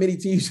there aren't many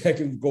teams that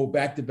can go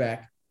back to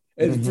back.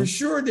 And for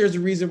sure, there's a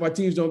reason why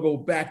teams don't go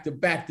back to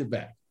back to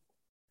back.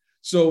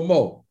 So,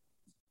 Mo,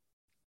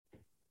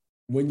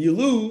 when you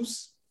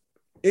lose,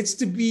 it's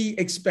to be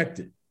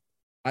expected.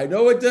 I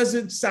know it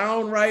doesn't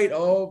sound right.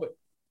 But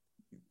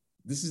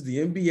this is the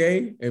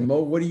NBA. And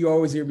Mo, what do you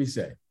always hear me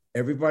say?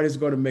 Everybody's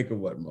going to make a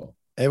what, Mo?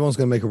 Everyone's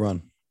going to make a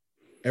run.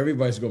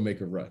 Everybody's going to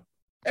make a run.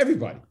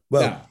 Everybody.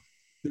 Well, now,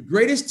 the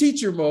greatest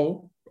teacher,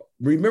 Mo,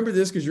 remember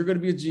this because you're going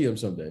to be a GM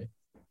someday.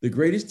 The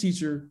greatest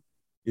teacher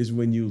is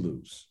when you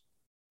lose.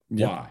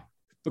 Yep. Why?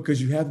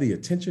 Because you have the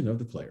attention of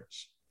the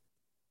players.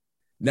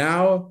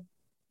 Now,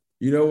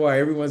 you know why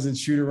everyone's in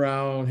shoot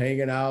around,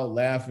 hanging out,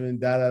 laughing,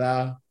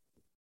 da-da-da?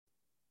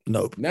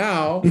 Nope.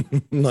 Now,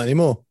 not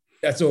anymore.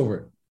 That's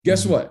over.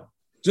 Guess what?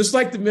 Just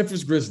like the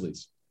Memphis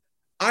Grizzlies,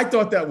 I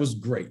thought that was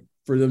great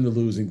for them to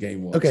lose in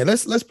game one. Okay,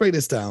 let's break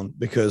this down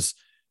because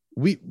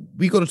we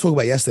got to talk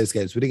about yesterday's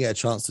games. We didn't get a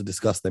chance to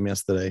discuss them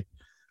yesterday.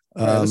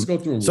 Right, let's go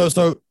through them.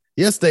 So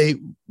yesterday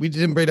we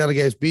didn't break down the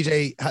games.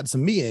 BJ had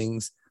some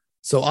meetings,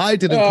 so I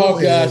didn't call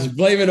him. Oh gosh,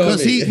 blame it on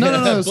me.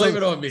 No, blame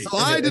it on me. So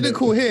I didn't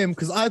call him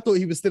because I thought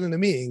he was still in the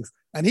meetings,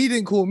 and he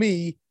didn't call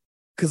me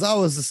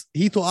because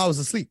he thought I was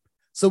asleep.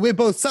 So we're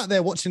both sat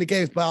there watching the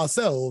games by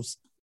ourselves,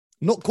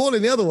 not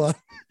calling the other one,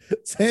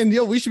 saying,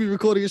 "Yo, we should be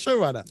recording a show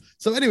right now."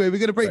 So anyway, we're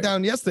gonna break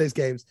down yesterday's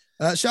games.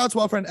 Shout out to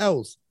our friend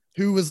Els,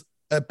 who was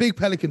a big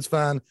Pelicans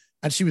fan,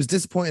 and she was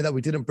disappointed that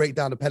we didn't break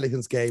down the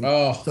Pelicans game.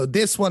 So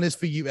this one is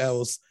for you,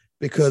 Els,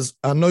 because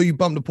I know you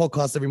bump the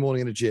podcast every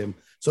morning in the gym.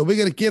 So we're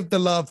going to give the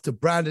love to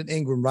Brandon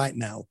Ingram right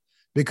now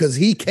because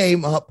he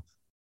came up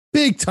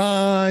big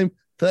time,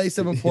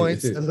 37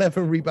 points,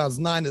 11 rebounds,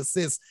 9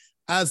 assists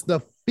as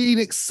the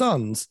Phoenix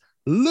Suns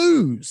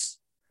lose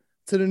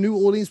to the New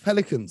Orleans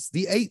Pelicans.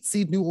 The 8th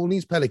seed New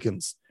Orleans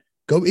Pelicans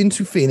go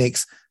into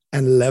Phoenix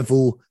and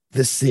level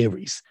the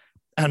series.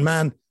 And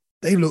man,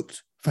 they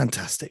looked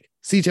fantastic.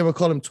 CJ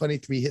McCollum,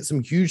 23, hit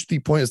some huge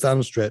 3-pointers down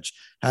the stretch,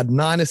 had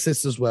 9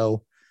 assists as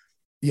well.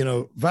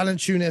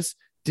 Valanciunas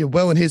did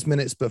well in his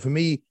minutes, but for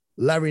me,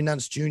 Larry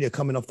Nance Jr.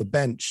 coming off the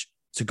bench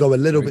to go a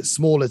little bit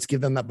smaller to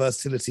give them that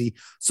versatility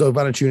so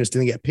Valanciunas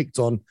didn't get picked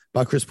on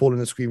by Chris Paul in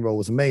the screen roll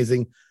was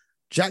amazing.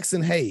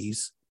 Jackson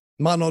Hayes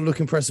might not look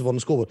impressive on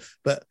the scoreboard,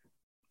 but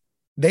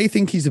they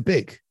think he's a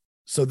big,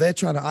 so they're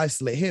trying to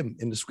isolate him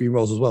in the screen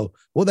rolls as well.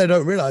 What they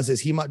don't realize is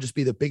he might just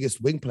be the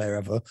biggest wing player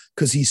ever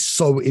because he's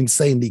so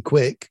insanely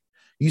quick.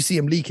 You see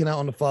him leaking out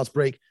on the fast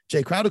break.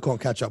 Jay Crowder can't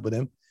catch up with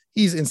him.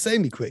 He's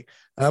insanely quick.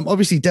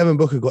 Obviously, Devin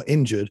Booker got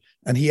injured,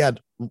 and he had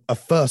a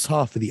first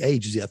half for the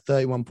ages. He had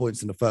 31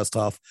 points in the first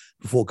half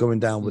before going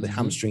down with a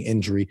hamstring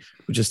injury,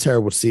 which is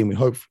terrible to see, and we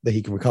hope that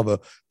he can recover.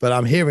 But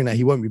I'm hearing that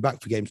he won't be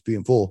back for games 3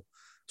 and 4.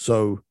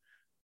 So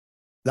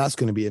that's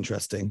going to be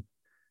interesting.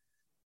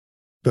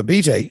 But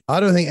BJ, I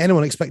don't think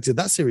anyone expected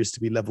that series to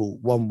be level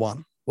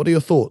 1-1. What are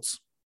your thoughts?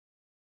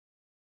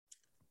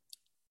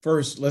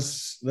 First,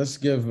 let's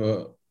give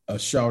a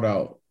shout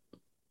out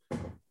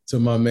to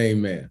my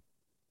main man.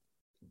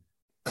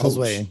 I was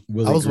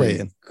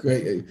waiting.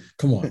 Great.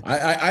 Come on.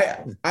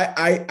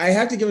 I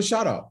have to give a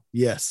shout out.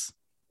 Yes.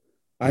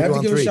 I have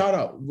to give a shout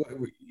out.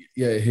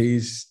 Yeah,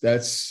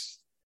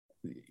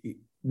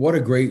 what a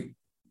great.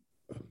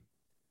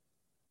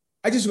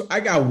 I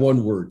got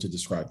one word to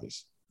describe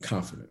this: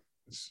 confidence.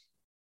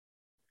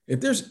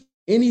 If there's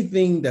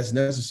anything that's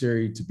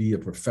necessary to be a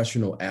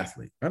professional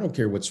athlete, I don't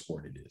care what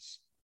sport it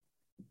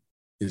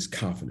is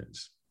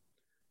confidence.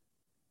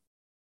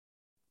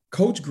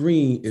 Coach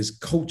Green is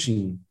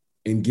coaching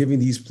and giving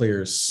these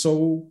players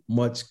so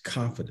much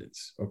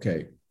confidence.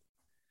 Okay.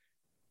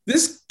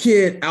 This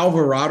kid,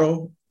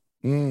 Alvarado,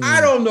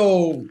 I don't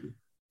know.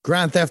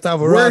 Grand Theft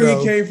Alvarado. Where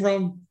he came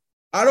from.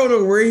 I don't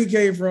know where he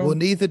came from. Well,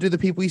 neither do the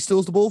people he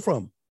steals the ball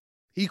from.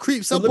 He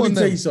creeps up on them.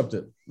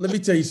 Let me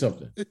tell you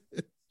something.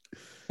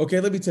 Okay,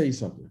 let me tell you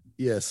something.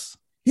 Yes.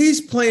 He's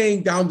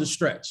playing down the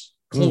stretch,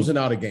 closing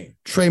out a game.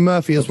 Trey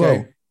Murphy as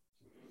well.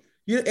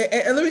 Yeah,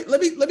 and let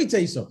me tell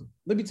you something.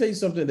 Let me tell you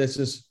something that's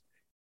just,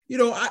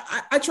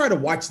 I try to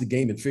watch the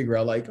game and figure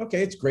out, like,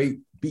 okay, it's great.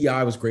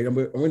 BI was great. I'm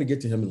going to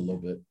get to him in a little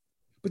bit.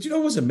 But you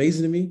know what's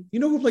amazing to me? You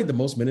know who played the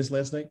most minutes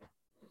last night?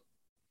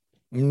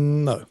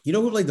 No. You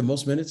know who played the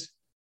most minutes?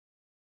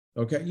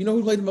 Okay. You know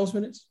who played the most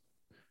minutes?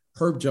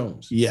 Herb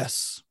Jones.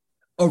 Yes.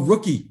 A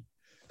rookie.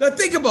 Now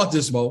think about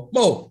this, Mo.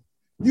 Mo,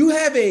 you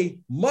have a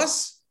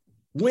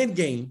must-win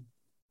game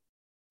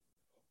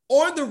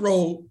on the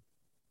road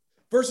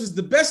versus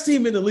the best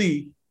team in the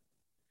league,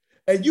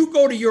 and you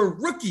go to your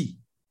rookie.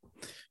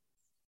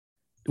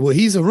 Well,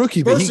 he's a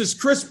rookie, but versus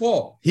Chris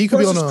Paul. He could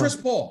be on Chris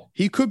Paul.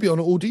 He could be on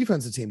an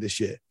all-defensive team this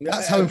year.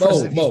 That's how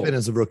impressive he's been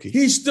as a rookie.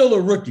 He's still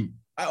a rookie.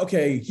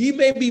 Okay, he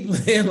may be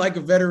playing like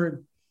a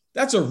veteran.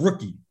 That's a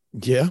rookie.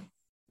 Yeah.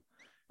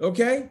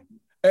 Okay?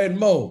 And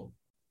Mo,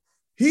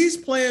 he's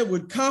playing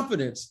with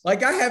confidence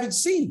like I haven't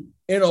seen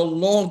in a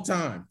long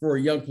time for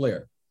a young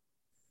player.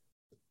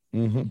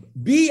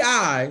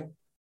 B.I.,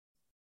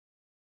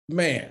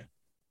 man,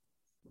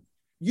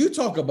 you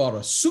talk about a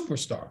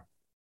superstar.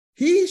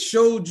 He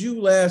showed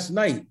you last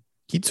night.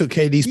 He took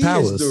KD's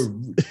powers.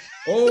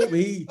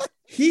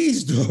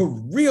 He's the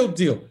real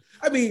deal.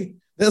 I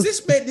mean,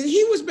 this man,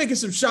 he was making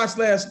some shots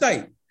last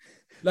night.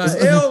 Now,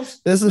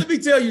 let me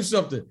tell you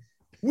something.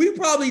 We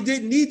probably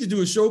didn't need to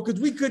do a show because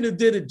we couldn't have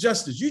did it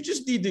justice. You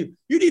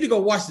need to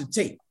go watch the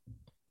tape.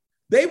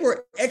 They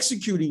were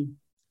executing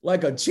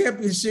like a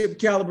championship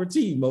caliber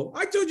team, Mo.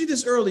 I told you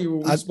this earlier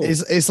when we spoke.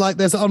 It's like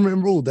there's an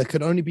unwritten rule. There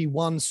can only be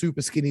one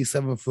super skinny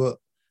 7-foot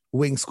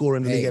wing scorer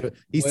in the league.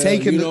 He's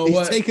taken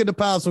the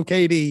powers from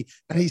KD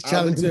and he's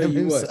challenging him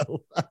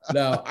himself.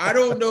 Now, I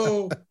don't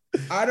know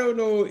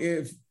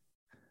if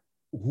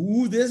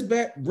who this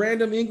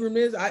Brandon Ingram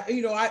is.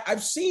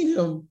 I've seen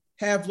him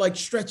have like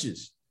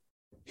stretches.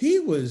 He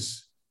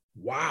was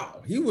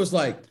wow. He was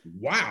like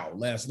wow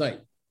last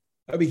night.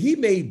 I mean, he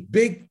made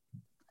big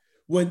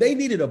when they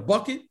needed a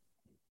bucket.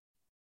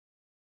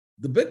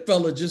 The big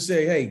fella just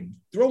say, "Hey,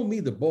 throw me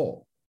the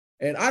ball,"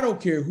 and I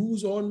don't care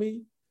who's on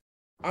me.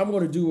 I'm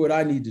going to do what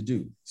I need to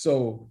do.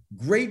 So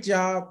great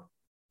job,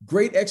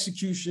 great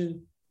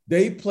execution.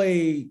 They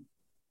played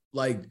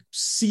like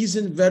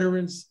seasoned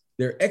veterans.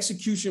 Their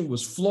execution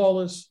was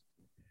flawless.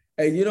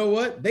 And you know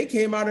what? They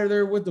came out of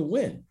there with the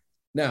win.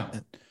 Now,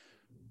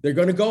 they're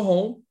going to go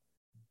home.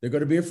 They're going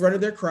to be in front of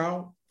their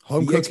crowd.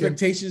 The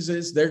expectations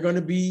is they're going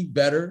to be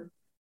better.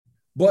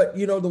 But,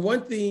 the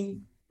one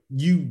thing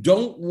you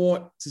don't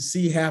want to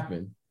see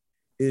happen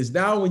is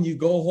now when you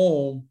go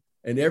home,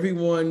 and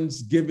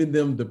everyone's giving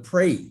them the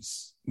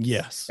praise.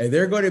 Yes. And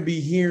they're going to be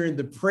hearing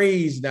the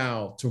praise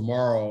now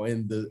tomorrow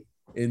in the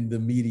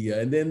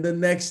media. And then the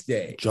next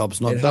day.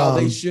 Job's not done. How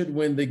they should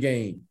win the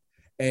game.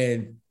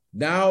 And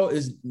now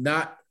is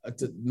not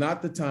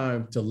the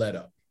time to let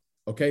up.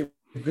 Okay?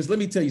 Because let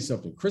me tell you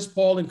something. Chris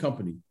Paul and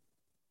company,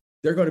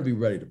 they're going to be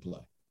ready to play.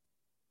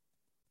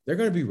 They're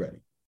going to be ready.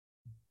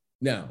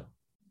 Now,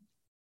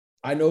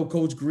 I know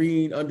Coach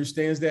Green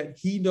understands that.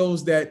 He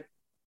knows that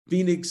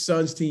Phoenix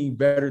Suns team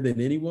better than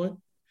anyone.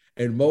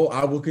 And Mo,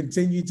 I will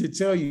continue to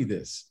tell you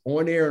this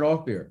on air and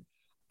off air.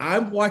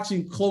 I'm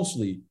watching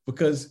closely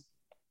because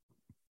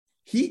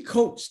he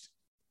coached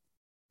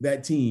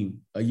that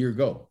team a year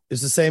ago.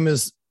 It's the same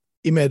as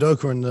Ime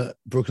Udoka in the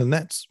Brooklyn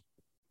Nets.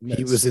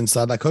 He was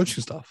inside that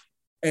coaching staff.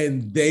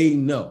 And they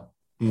know,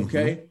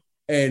 okay?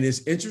 And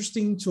it's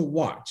interesting to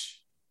watch.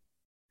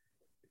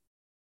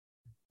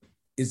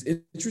 It's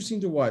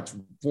interesting to watch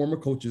former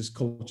coaches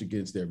coach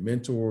against their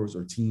mentors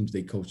or teams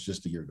they coached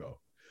just a year ago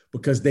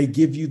because they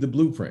give you the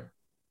blueprint.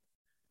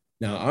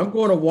 Now, I'm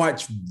going to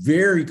watch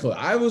very close.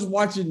 I was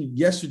watching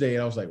yesterday,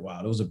 and I was like,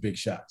 wow, those are big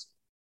shots.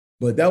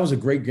 But that was a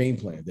great game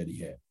plan that he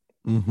had.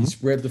 Mm-hmm. He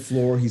spread the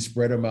floor, he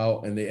spread them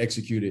out, and they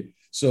executed.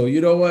 So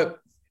you know what?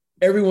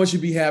 Everyone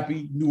should be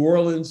happy. New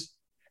Orleans.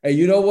 And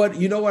you know what?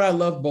 You know what I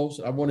love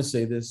most? I want to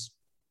say this.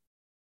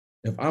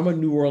 If I'm a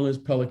New Orleans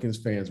Pelicans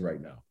fans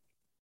right now,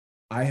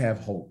 I have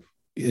hope.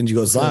 And you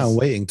got Zion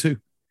waiting too.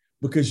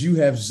 Because you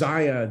have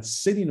Zion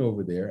sitting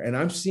over there, and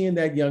I'm seeing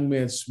that young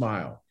man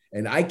smile.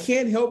 And I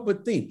can't help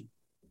but think,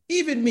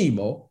 even me,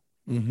 Mo,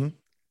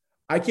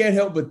 I can't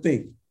help but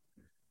think,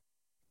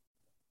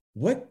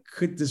 what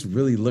could this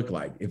really look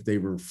like if they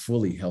were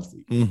fully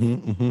healthy?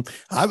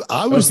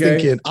 I was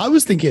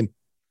thinking,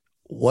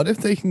 what if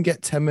they can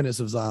get 10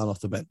 minutes of Zion off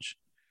the bench?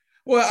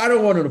 Well, I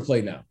don't want him to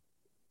play now.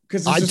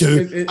 I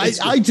do.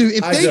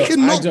 If they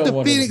can knock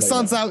the Phoenix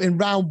Suns out in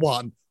round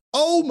one,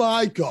 oh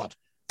my God,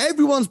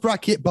 everyone's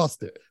bracket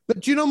busted. But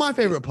do you know my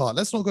favorite part?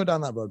 Let's not go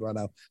down that road right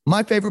now.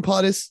 My favorite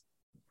part is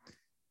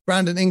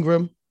Brandon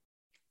Ingram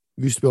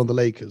used to be on the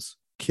Lakers,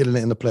 killing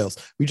it in the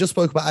playoffs. We just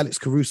spoke about Alex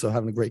Caruso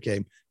having a great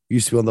game.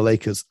 Used to be on the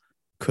Lakers.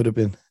 Could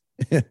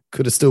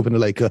have still been a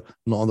Laker,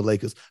 not on the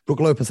Lakers. Brook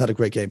Lopez had a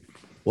great game.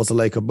 Was a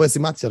Laker.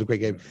 Wesley Matthews had a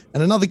great game.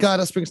 And another guy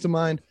that springs to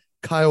mind,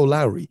 Kyle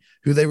Lowry,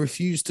 who they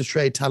refused to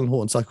trade Talon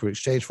Horton-Tucker in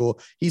exchange for.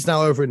 He's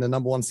now over in the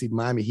number 1 seed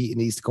Miami Heat in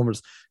the Eastern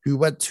Conference, who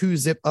went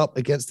 2-0 up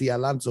against the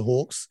Atlanta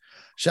Hawks.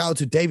 Shout out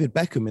to David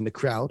Beckham in the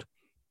crowd.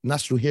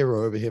 National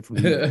hero over here from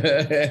Beck's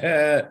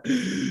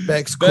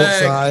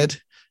courtside.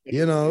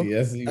 You know,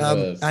 yes, he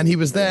was. And he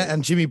was there,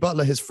 and Jimmy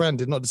Butler, his friend,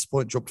 did not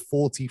disappoint, dropped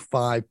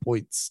 45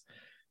 points.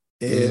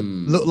 It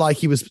looked like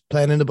he was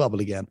playing in the bubble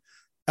again.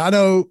 I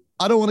know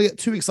I don't want to get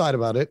too excited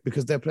about it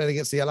because they're playing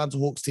against the Atlanta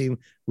Hawks team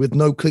with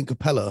no Clint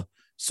Capella,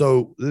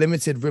 so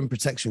limited rim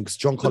protection because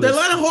John Collins. But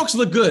the Atlanta Hawks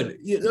look good.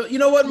 You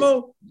know what,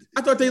 Mo?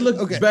 I thought they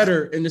looked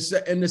better in the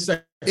second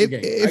game.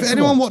 If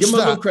anyone watched give them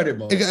that, a little credit,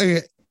 Mo.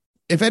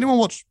 If anyone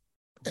watched,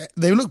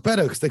 they look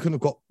better because they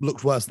couldn't have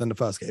looked worse than the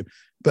first game.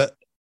 But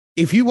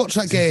if you watch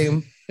that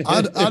game,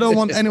 I don't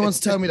want anyone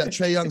to tell me that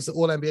Trae Young's the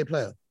All-NBA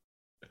player.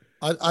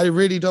 I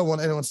really don't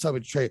want anyone to tell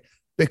me Trae,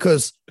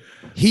 because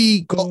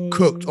he got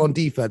cooked on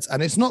defense.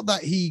 And it's not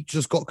that he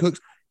just got cooked.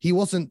 He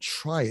wasn't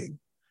trying.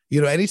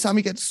 You know, anytime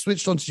he gets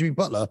switched on to Jimmy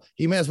Butler,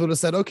 he may as well have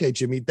said, okay,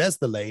 Jimmy, there's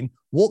the lane.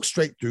 Walk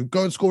straight through,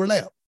 go and score a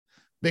layup.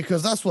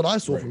 Because that's what I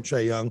saw from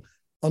Trae Young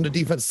on the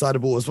defensive side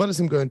of the ball, as well as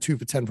him going 2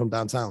 for 10 from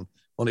downtown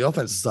on the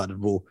offensive side of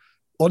the ball.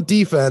 On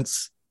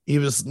defense, he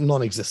was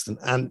non-existent.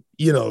 And,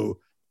 you know,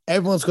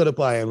 everyone's got to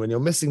buy in. When you're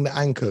missing the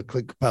anchor,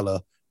 Clint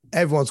Capella,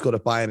 everyone's got to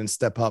buy in and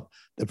step up.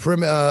 The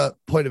perimeter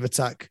point of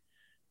attack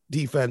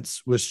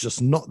defense was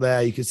just not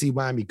there. You can see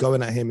Miami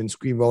going at him in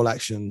screen roll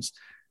actions.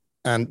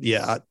 And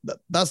yeah,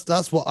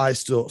 that's what I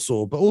still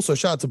saw. But also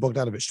shout out to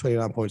Bogdanovic,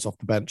 29 points off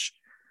the bench.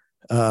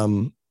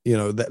 You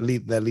know,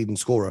 their leading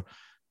scorer.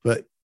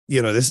 But,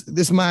 you know,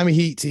 this Miami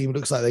Heat team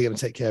looks like they're going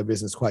to take care of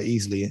business quite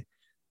easily.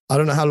 I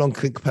don't know how long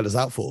Clint Capella's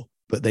out for,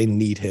 but they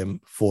need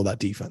him for that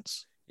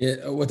defense.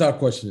 Yeah, without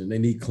question, they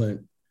need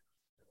Clint.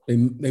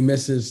 They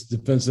miss his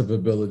defensive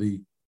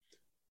ability.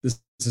 This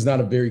is not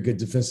a very good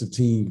defensive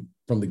team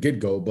from the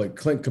get-go, but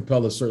Clint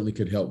Capella certainly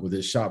could help with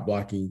his shot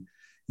blocking.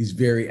 He's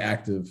very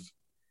active,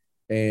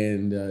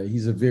 and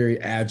he's a very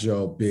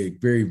agile,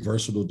 big, very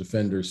versatile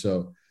defender.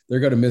 So they're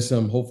going to miss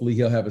him. Hopefully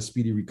he'll have a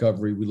speedy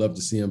recovery. We love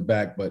to see him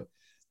back, but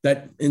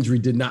that injury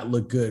did not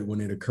look good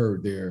when it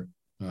occurred there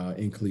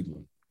in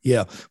Cleveland.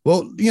 Yeah.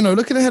 Well, you know,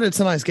 looking ahead at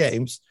tonight's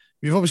games,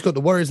 we've obviously got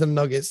the Warriors and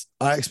the Nuggets.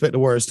 I expect the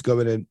Warriors to go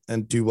in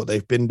and do what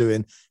they've been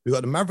doing. We've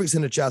got the Mavericks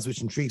and the Jazz,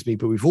 which intrigues me,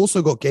 but we've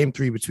also got game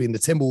 3 between the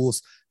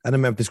Timberwolves and the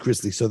Memphis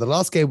Grizzlies. So the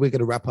last game we're going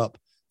to wrap up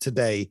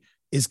today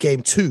is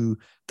game 2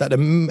 that the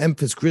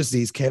Memphis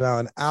Grizzlies came out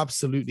and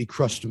absolutely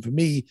crushed. And for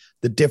me,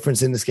 the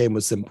difference in this game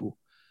was simple.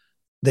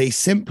 They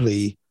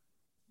simply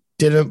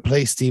didn't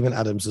play Steven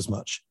Adams as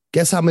much.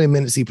 Guess how many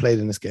minutes he played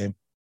in this game?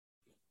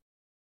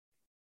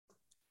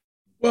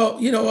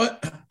 Well, you know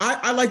what?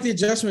 I like the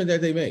adjustment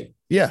that they made.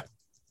 Yeah.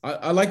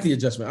 I like the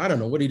adjustment. I don't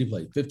know. What did he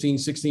play? 15,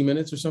 16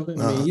 minutes or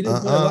something? I mean, he didn't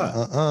play a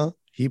lot.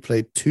 He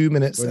played 2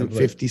 minutes and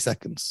 50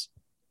 seconds.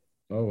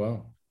 Oh,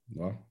 wow.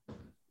 Wow.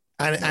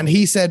 And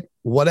he said,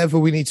 whatever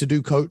we need to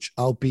do, coach,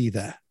 I'll be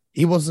there.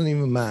 He wasn't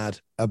even mad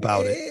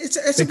about it.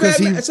 It's a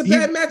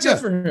bad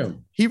matchup for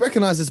him. He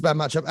recognized it's a bad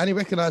matchup, and he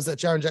recognized that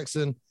Jaren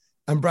Jackson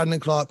and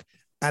Brandon Clark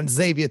and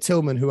Xavier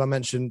Tillman, who I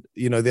mentioned,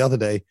 you know, the other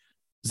day,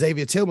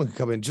 Xavier Tillman can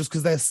come in just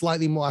because they're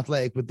slightly more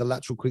athletic with the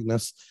lateral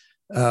quickness.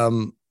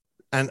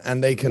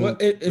 And they can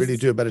really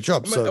do a better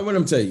job. So I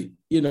want to tell you,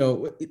 you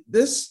know,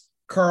 this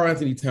Karl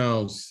Anthony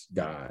Towns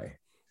guy,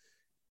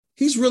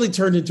 he's really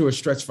turned into a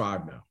stretch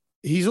 5 now.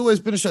 He's always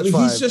been a stretch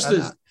 5. He's just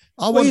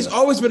he's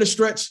always been a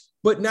stretch,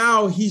 but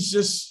now he's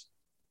a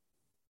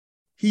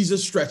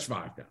stretch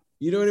 5 now.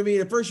 You know what I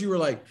mean? At first you were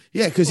like,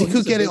 yeah, because he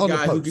could get it on the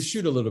post. Who could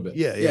shoot a little bit.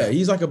 Yeah.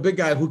 He's like a big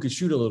guy who could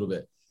shoot a little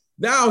bit.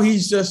 Now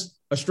he's just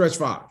a stretch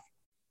 5.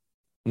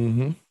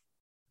 Mm-hmm.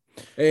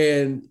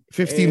 And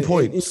 15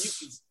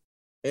 points.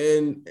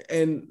 And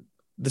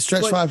the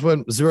stretch 5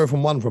 went 0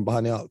 from 1 from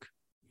behind the arc.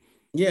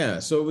 Yeah.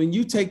 So when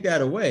you take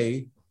that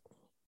away,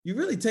 you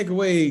really take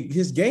away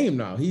his game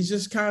now. He's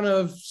just kind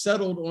of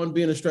settled on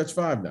being a stretch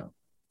five now.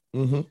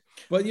 Mm-hmm.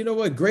 But you know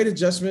what? Great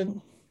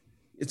adjustment.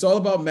 It's all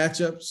about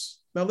matchups.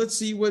 Now let's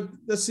see what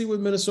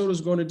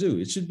Minnesota's going to do.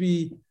 It should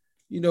be,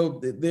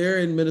 they're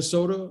in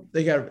Minnesota.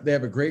 They have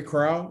a great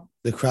crowd.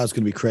 The crowd's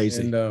going to be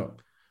crazy. And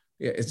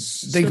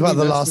think about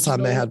the last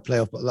time they had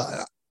playoff.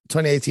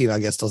 2018, I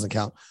guess, doesn't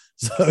count.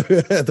 So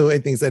the way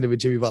things ended with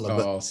Jimmy Butler.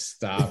 Oh,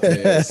 stop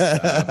it.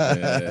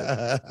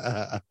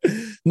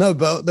 No,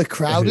 but the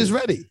crowd is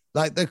ready.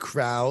 Like the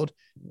crowd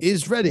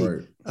is ready.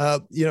 Right.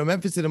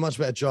 Memphis did a much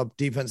better job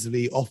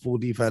defensively, off-ball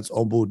defense,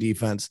 on-ball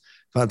defense.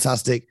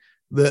 Fantastic.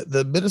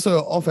 The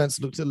Minnesota offense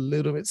looked a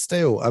little bit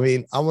stale. I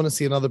mean, I want to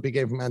see another big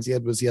game from Anthony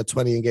Edwards. He had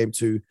 20 in game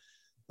 2.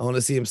 I want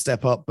to see him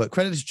step up. But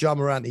credit to Ja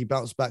Morant. He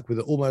bounced back with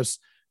almost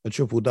a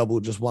triple-double,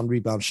 just 1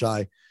 rebound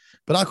shy.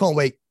 But I can't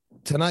wait.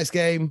 Tonight's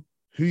game,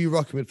 who are you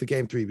rocking with for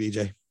game 3,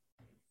 BJ?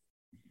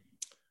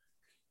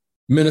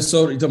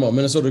 Minnesota. You talking about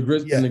Minnesota and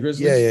the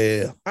Grizzlies?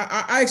 Yeah.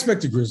 I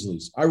expect the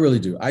Grizzlies. I really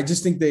do. I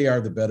just think they are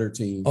the better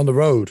team. On the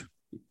road.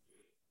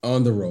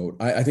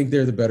 I think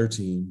they're the better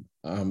team.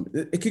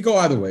 It could go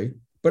either way.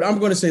 But I'm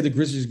going to say the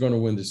Grizzlies are going to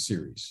win this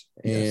series.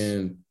 Yes.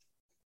 And,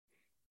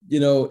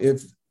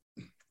 if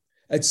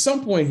at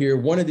some point here,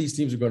 one of these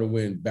teams are going to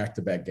win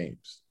back-to-back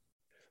games.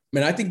 I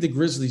mean, I think the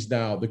Grizzlies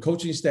now, the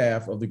coaching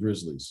staff of the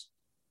Grizzlies,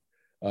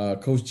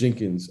 Coach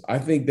Jenkins, I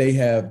think they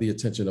have the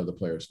attention of the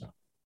players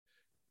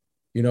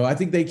now. I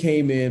think they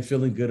came in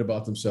feeling good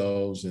about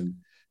themselves. And,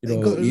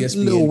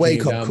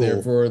 ESPN came down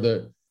there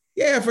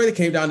they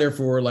came down there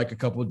for like a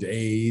couple of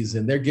days,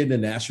 and they're getting the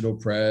national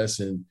press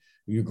and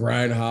your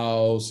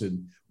grindhouse,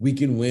 and we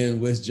can win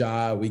with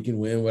Ja, we can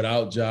win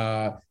without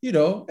Ja.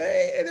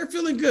 They're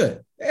feeling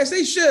good, as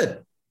they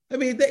should. I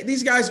mean,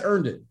 these guys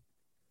earned it.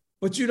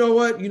 But you know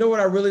what? You know what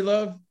I really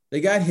love?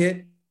 They got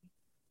hit,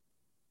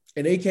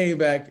 and they came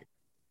back,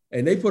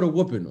 and they put a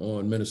whooping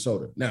on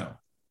Minnesota. Now,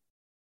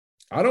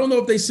 I don't know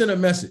if they sent a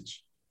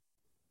message.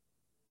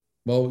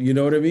 Well, you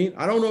know what I mean?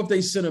 I don't know if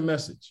they sent a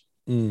message.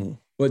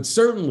 But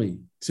certainly,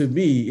 to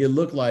me, it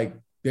looked like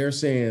they're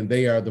saying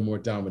they are the more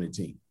dominant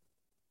team.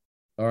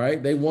 All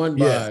right. They won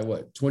by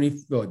 20?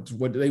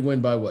 What did they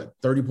win by?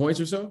 30 points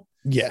or so?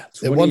 Yeah.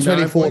 They won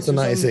 24 to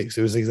 96.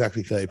 It was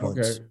exactly 30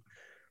 points.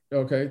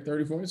 Okay.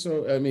 30 points.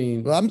 So, I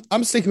mean. Well,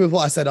 I'm sticking with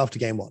what I said after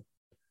game 1.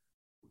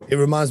 It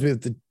reminds me of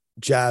the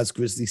Jazz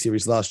Grizzlies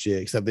series last year,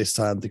 except this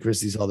time the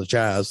Grizzlies are the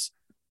Jazz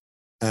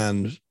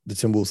and the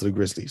Timberwolves are the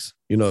Grizzlies.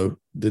 The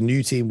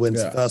new team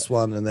wins the first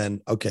one, and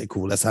then, okay,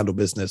 cool. Let's handle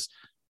business.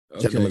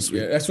 Okay.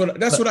 Yeah, that's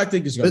what I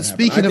think is going to happen.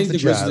 Speaking I think of the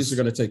Jazz, Grizzlies are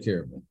going to take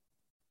care of them.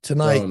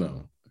 Tonight.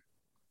 No.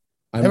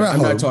 I'm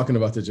not talking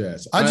about the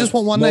Jazz. I just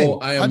want one name.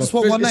 I just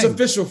want one name. It's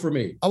official for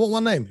me. I want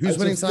one name. Who's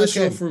winning tonight's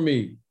game? It's official for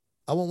me.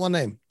 I want one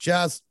name.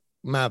 Jazz,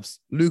 Mavs.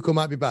 Luka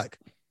might be back.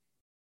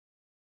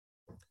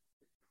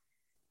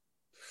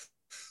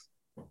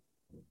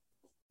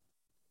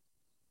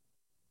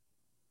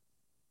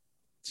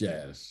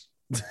 Jazz.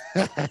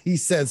 He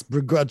says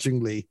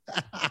begrudgingly.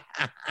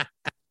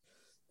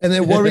 And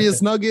then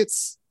Warriors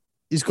Nuggets.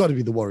 He's got to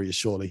be the Warriors,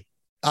 surely.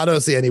 I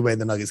don't see any way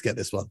the Nuggets get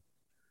this one.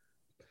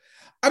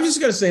 I'm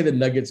just going to say the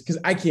Nuggets because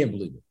I can't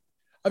believe it.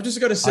 I'm just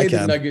going to say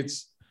the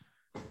Nuggets.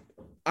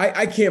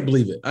 I can't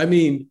believe it. I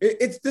mean,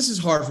 this is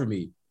hard for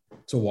me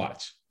to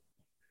watch.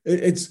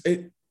 This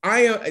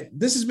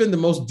has been the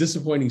most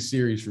disappointing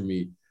series for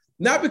me.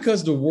 Not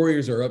because the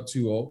Warriors are up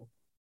 2-0,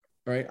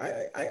 right?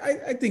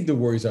 I think the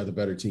Warriors are the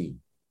better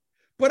team.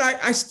 But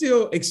I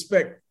still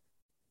expect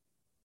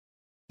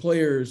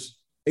players,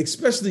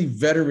 especially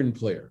veteran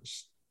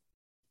players,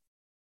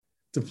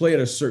 to play at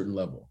a certain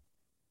level.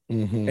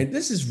 Mm-hmm. And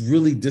this is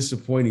really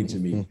disappointing to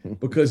me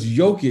because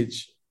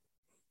Jokic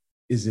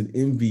is an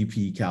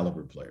MVP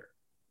caliber player.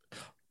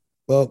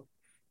 Well,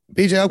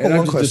 BJ, I've got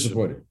one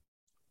question.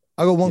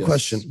 I got one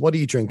question. What are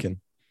you drinking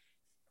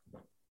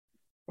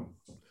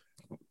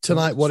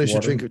tonight? What is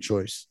your drink of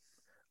choice?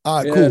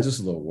 All right, cool. Just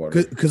a little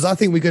water. Because I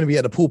think we're going to be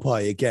at a pool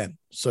party again.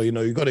 So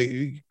you got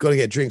to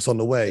get drinks on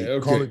the way.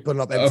 Okay. Can't be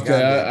putting up empty.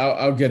 Okay,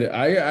 I'll get it.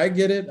 I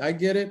get it.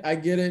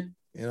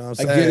 You know what I'm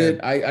saying? I get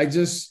it. I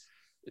just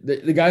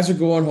the guys are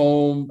going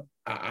home.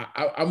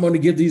 I'm going to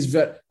give these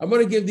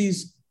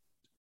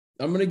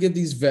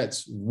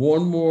vets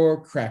one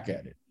more crack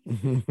at it.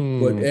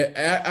 But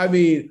I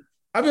mean,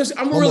 I'm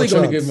really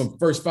going to give them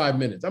first 5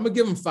 minutes. I'm going to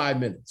give them 5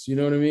 minutes. You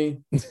know what I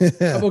mean?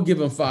 I'm going to give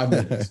them 5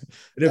 minutes.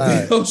 And if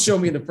they don't show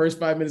me in the first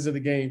 5 minutes of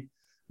the game,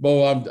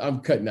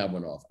 I'm cutting that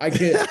one off. I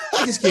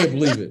just can't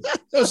believe it.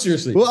 No,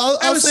 seriously. Well,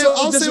 I'll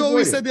say what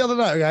we said the other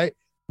night, okay?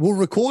 We'll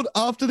record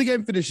after the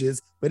game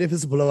finishes, but if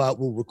it's a blowout,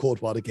 we'll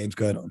record while the game's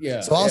going on.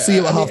 Yeah. So I'll see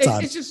you at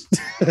halftime. It's just,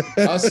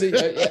 I'll see.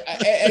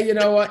 And you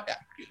know what?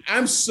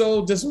 I'm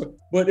so disappointed.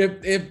 But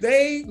if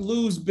they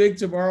lose big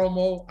tomorrow,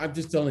 Mo, I'm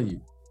just telling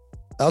you.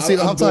 I'll see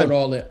you at halftime. I'm going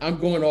all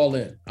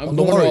in. I'm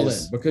going all in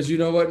because you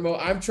know what, Mo?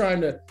 I'm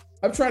trying to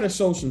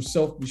show some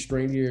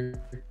self-restraint here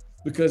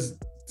because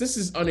this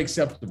is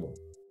unacceptable.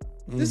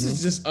 This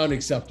is just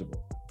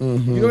unacceptable. You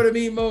know what I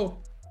mean,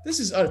 Mo? This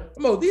is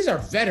these are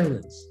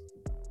veterans.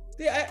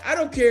 I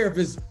don't care if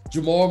it's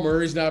Jamal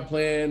Murray's not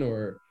playing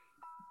or.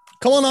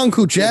 Come on,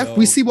 Uncle Jeff.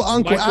 We see what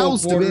Uncle Michael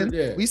Al's Porter, doing.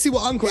 yeah. We see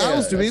what Uncle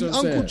Al's doing.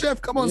 Uncle saying.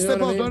 Jeff, come on, step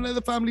up. Don't let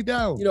the family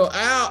down.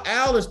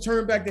 Al has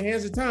turned back the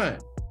hands of time.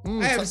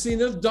 I haven't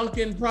seen him dunk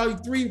in probably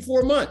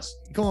 3-4 months.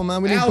 Come on,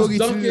 man. We need Al's Boogie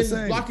dunking, to do the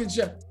same. blocking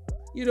shot.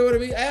 You know what I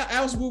mean?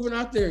 Al's moving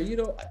out there.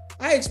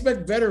 I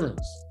expect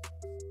veterans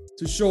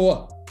to show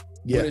up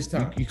when it's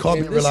time. You can't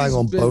be relying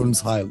on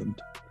Bones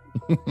Highland.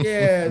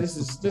 Yeah, this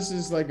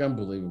is like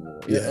unbelievable.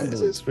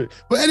 Unbelievable.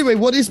 But anyway,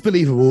 what is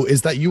believable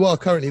is that you are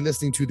currently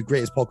listening to the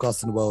greatest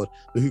podcast in the world,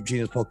 the Hoop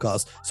Genius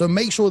podcast. So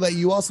make sure that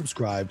you are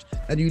subscribed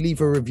and you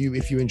leave a review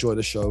if you enjoy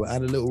the show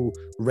and a little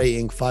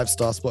rating,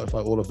 5-star,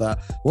 Spotify, all of that.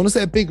 I want to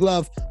say a big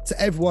love to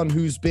everyone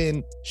who's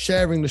been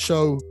sharing the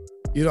show.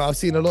 I've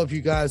seen a lot of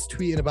you guys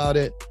tweeting about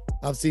it.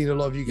 I've seen a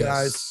lot of you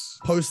guys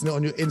posting it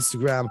on your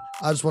Instagram.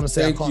 I just want to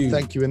say I can't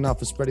thank you enough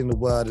for spreading the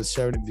word and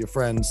sharing it with your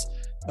friends.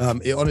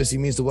 It honestly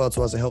means the world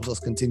to us. It helps us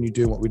continue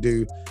doing what we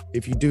do.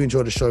 If you do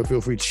enjoy the show,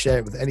 feel free to share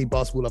it with any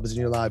basketball lovers in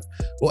your life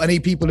or any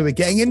people who are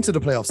getting into the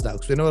playoffs now,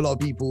 because we know a lot of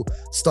people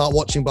start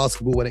watching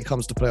basketball when it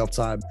comes to playoff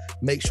time.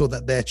 Make sure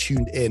that they're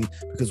tuned in,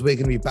 because we're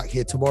going to be back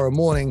here tomorrow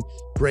morning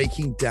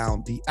breaking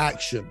down the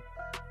action.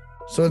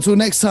 So until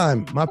next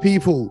time, my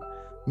people,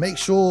 make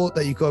sure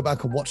that you go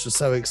back and watch the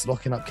Celtics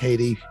locking up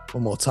KD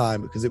one more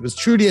time, because it was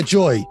truly a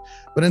joy.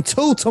 But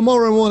until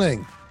tomorrow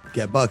morning,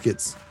 get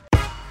buckets.